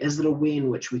things, right? Is there a way in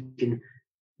which we can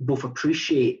both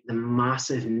appreciate the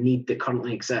massive need that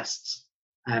currently exists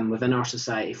within our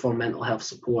society for mental health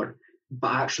support,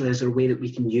 but actually is there a way that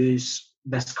we can use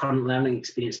this current learning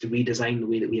experience to redesign the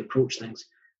way that we approach things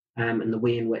and the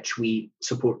way in which we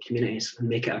support communities and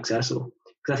make it accessible?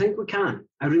 Because I think we can.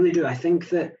 I really do. I think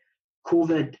that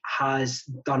COVID has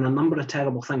done a number of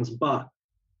terrible things, but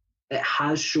it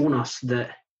has shown us that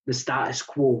the status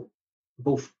quo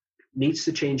both needs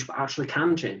to change, but actually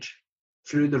can change.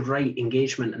 Through the right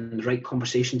engagement and the right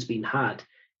conversations being had,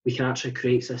 we can actually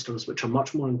create systems which are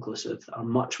much more inclusive, are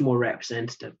much more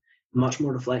representative, much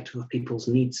more reflective of people's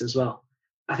needs as well.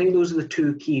 I think those are the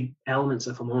two key elements,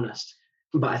 if I'm honest.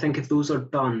 But I think if those are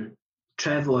done,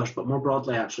 travellers, but more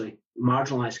broadly actually,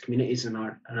 marginalised communities in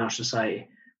our society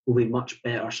will be much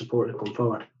better supported going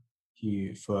forward. Thank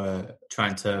you for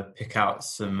trying to pick out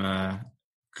some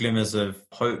glimmers of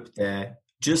hope there.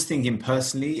 Just thinking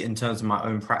personally in terms of my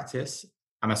own practice,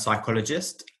 I'm a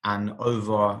psychologist, and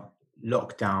over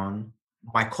lockdown,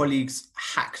 my colleagues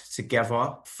hacked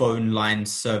together phone line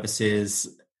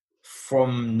services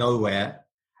from nowhere.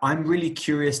 I'm really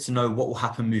curious to know what will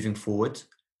happen moving forward.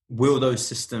 Will those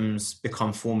systems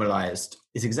become formalized?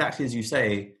 It's exactly as you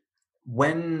say,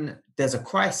 when there's a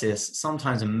crisis,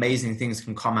 sometimes amazing things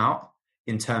can come out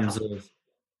in terms of,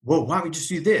 well, why don't we just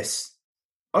do this?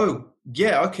 Oh,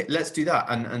 yeah, okay, let's do that.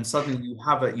 And suddenly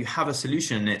you have a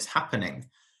solution and it's happening.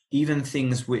 Even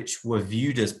things which were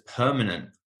viewed as permanent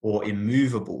or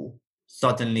immovable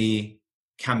suddenly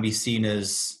can be seen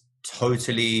as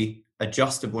totally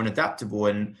adjustable and adaptable.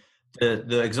 And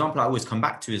the example I always come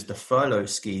back to is the furlough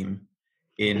scheme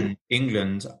in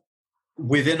England.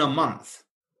 Within a month,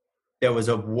 there was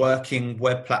a working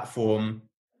web platform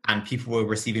and people were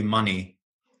receiving money.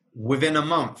 Within a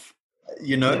month,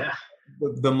 Yeah.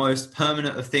 the most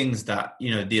permanent of things that,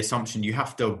 the assumption you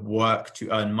have to work to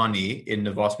earn money in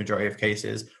the vast majority of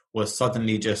cases was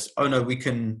suddenly just, oh no, we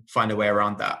can find a way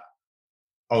around that.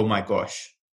 Oh my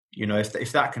gosh.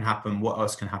 If that can happen, what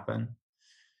else can happen?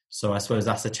 So I suppose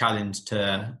that's a challenge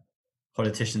to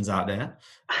politicians out there.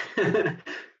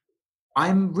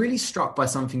 I'm really struck by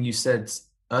something you said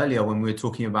earlier when we were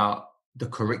talking about the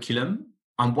curriculum.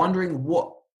 I'm wondering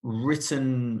what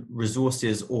written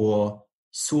resources or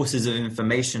sources of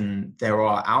information there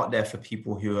are out there for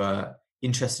people who are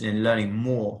interested in learning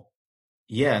more,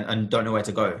 and don't know where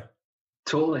to go.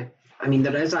 Totally. I mean,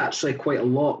 there is actually quite a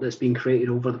lot that's been created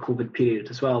over the COVID period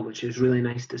as well, which is really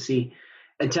nice to see.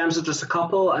 In terms of just a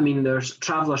couple, I mean, there's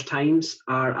Travellers' Times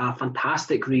are a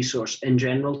fantastic resource in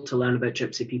general to learn about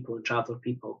Gypsy people and Traveller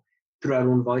people through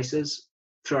our own voices,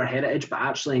 through our heritage, but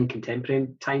actually in contemporary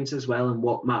times as well, and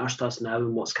what matters to us now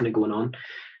and what's kind of going on.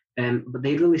 But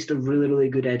they released a really, really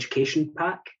good education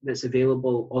pack that's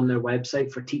available on their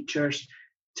website for teachers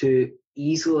to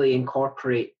easily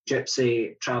incorporate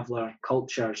Gypsy Traveller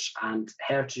cultures and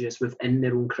heritages within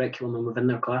their own curriculum and within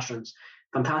their classrooms.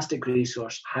 Fantastic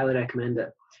resource, highly recommend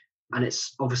it. And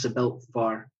it's obviously built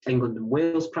for England and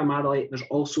Wales primarily. There's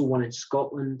also one in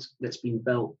Scotland that's been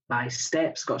built by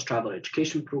STEP, Scottish Traveller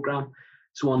Education Programme.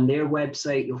 So on their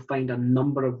website, you'll find a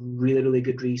number of really, really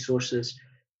good resources.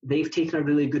 They've taken a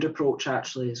really good approach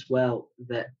actually as well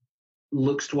that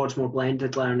looks towards more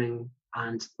blended learning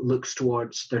and looks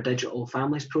towards their digital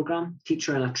families programme,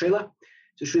 Teacher in a Trailer.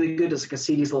 So it's really good. It's like a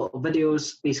series of little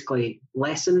videos, basically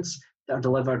lessons that are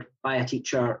delivered by a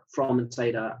teacher from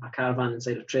inside a caravan,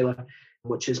 inside a trailer,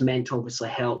 which is meant to obviously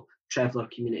help traveller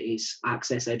communities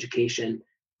access education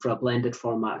for a blended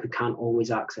format who can't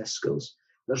always access schools.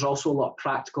 There's also a lot of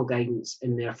practical guidance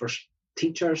in there for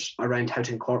teachers around how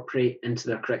to incorporate into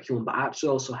their curriculum, but actually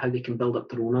also how they can build up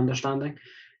their own understanding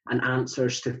and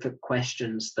answers to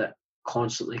questions that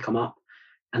constantly come up.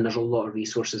 And there's a lot of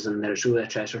resources in there. It's really a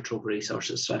treasure trove of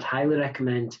resources. So I'd highly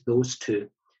recommend those two.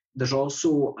 There's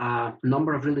also a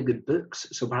number of really good books.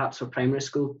 So perhaps for primary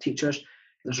school teachers,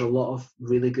 there's a lot of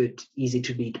really good, easy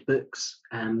to read books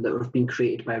that have been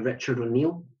created by Richard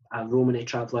O'Neill, a Roma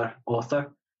Traveller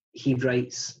author. He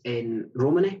writes in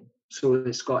Romani. So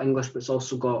it's got English, but it's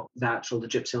also got the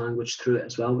Gypsy language through it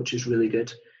as well, which is really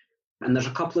good. And there's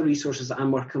a couple of resources that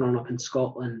I'm working on up in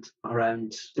Scotland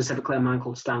around specifically a man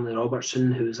called Stanley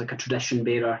Robertson, who's like a tradition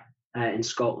bearer in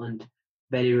Scotland,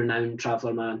 very renowned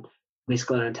traveller man,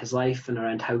 basically around his life and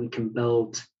around how we can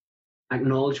build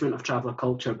acknowledgement of traveller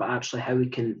culture, but actually how we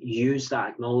can use that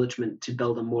acknowledgement to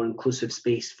build a more inclusive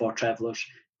space for travellers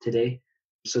today.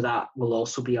 So that will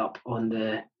also be up on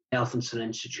the Elphinstone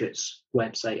Institute's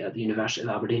website at the University of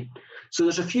Aberdeen. So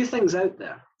there's a few things out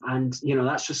there, and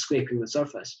that's just scraping the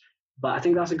surface. But I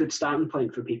think that's a good starting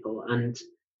point for people. And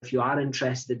if you are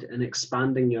interested in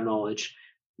expanding your knowledge,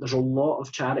 there's a lot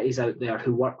of charities out there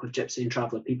who work with Gypsy and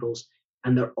Traveller peoples,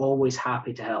 and they're always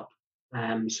happy to help.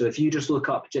 So if you just look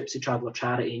up Gypsy Traveller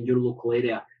charity in your local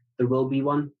area, there will be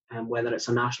one, whether it's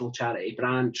a national charity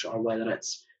branch or whether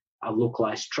it's a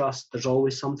localised trust, there's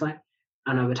always something.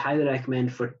 And I would highly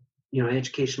recommend for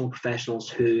educational professionals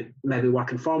who maybe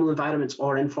work in formal environments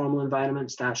or informal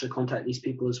environments to actually contact these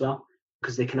people as well,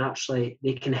 because they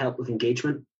can help with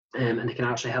engagement, and they can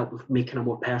actually help with making a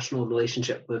more personal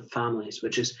relationship with families,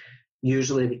 which is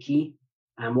usually the key.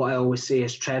 And what I always say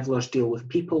is travellers deal with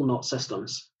people, not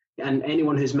systems. And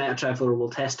anyone who's met a traveller will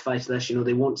testify to this.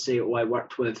 They won't say, "Oh, I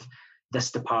worked with this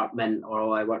department," or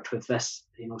 "Oh, I worked with this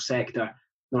sector,"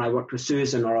 or "I worked with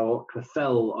Susan," or "I worked with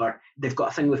Phil," or they've got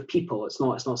a thing with people. It's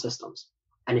not systems.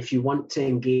 And if you want to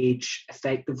engage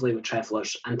effectively with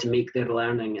travellers and to make their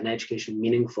learning and education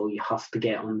meaningful, you have to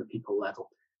get on the people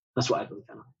level. That's what I believe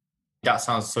in. That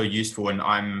sounds so useful, and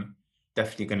I'm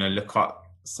definitely going to look up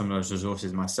some of those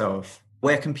resources myself.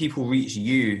 Where can people reach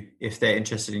you if they're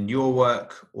interested in your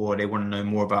work or they want to know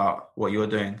more about what you're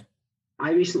doing?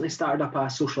 I recently started up a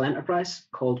social enterprise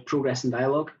called Progress and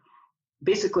Dialogue.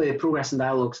 Basically, Progress and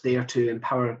Dialogue's there to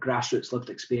empower grassroots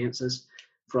lived experiences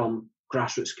from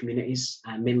grassroots communities,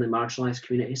 mainly marginalised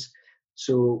communities.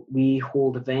 So we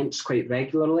hold events quite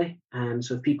regularly.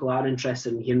 So if people are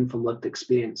interested in hearing from lived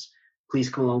experience, please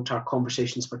come along to our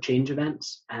Conversations for Change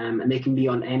events. And they can be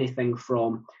on anything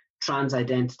from trans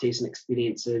identities and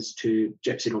experiences to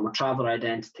Gypsy Roma Traveller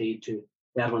identity to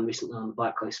the other one recently on the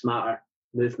Black Lives Matter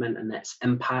movement and its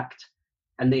impact.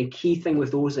 And the key thing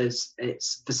with those is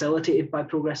it's facilitated by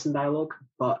Progress and Dialogue,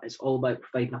 but it's all about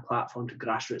providing a platform to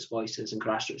grassroots voices and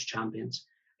grassroots champions.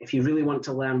 If you really want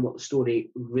to learn what the story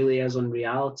really is on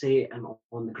reality and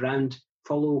on the ground,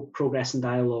 follow Progress and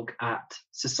Dialogue at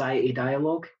Society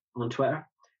Dialogue on Twitter.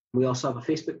 We also have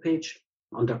a Facebook page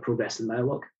under Progress and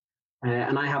Dialogue.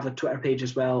 And I have a Twitter page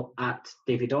as well at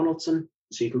Davie Donaldson,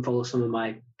 so you can follow some of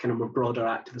my kind of more broader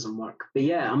activism work. But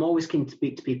yeah, I'm always keen to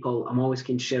speak to people. I'm always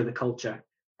keen to share the culture.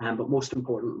 But most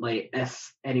importantly,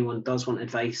 if anyone does want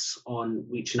advice on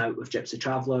reaching out with Gypsy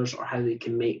travellers or how they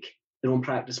can make their own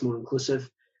practice more inclusive,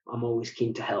 I'm always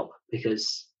keen to help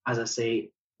because, as I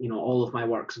say, all of my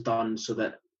work's done so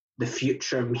that the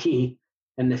future me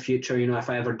in the future, if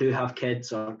I ever do have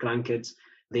kids or grandkids,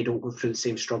 they don't go through the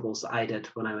same struggles that I did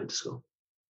when I went to school.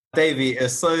 Davie,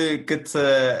 it's so good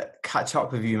to catch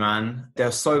up with you, man.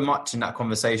 There's so much in that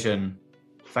conversation.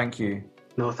 Thank you.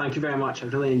 No, thank you very much. I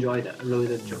really enjoyed it. I really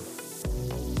did, Joe.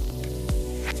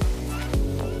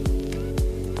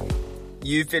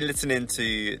 You've been listening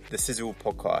to the Sizzle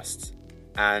podcast.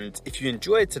 And if you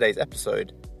enjoyed today's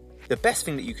episode, the best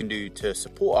thing that you can do to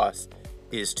support us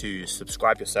is to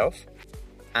subscribe yourself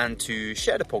and to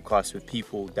share the podcast with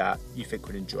people that you think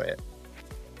would enjoy it.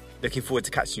 Looking forward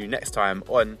to catching you next time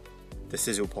on the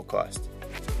Sizzle podcast.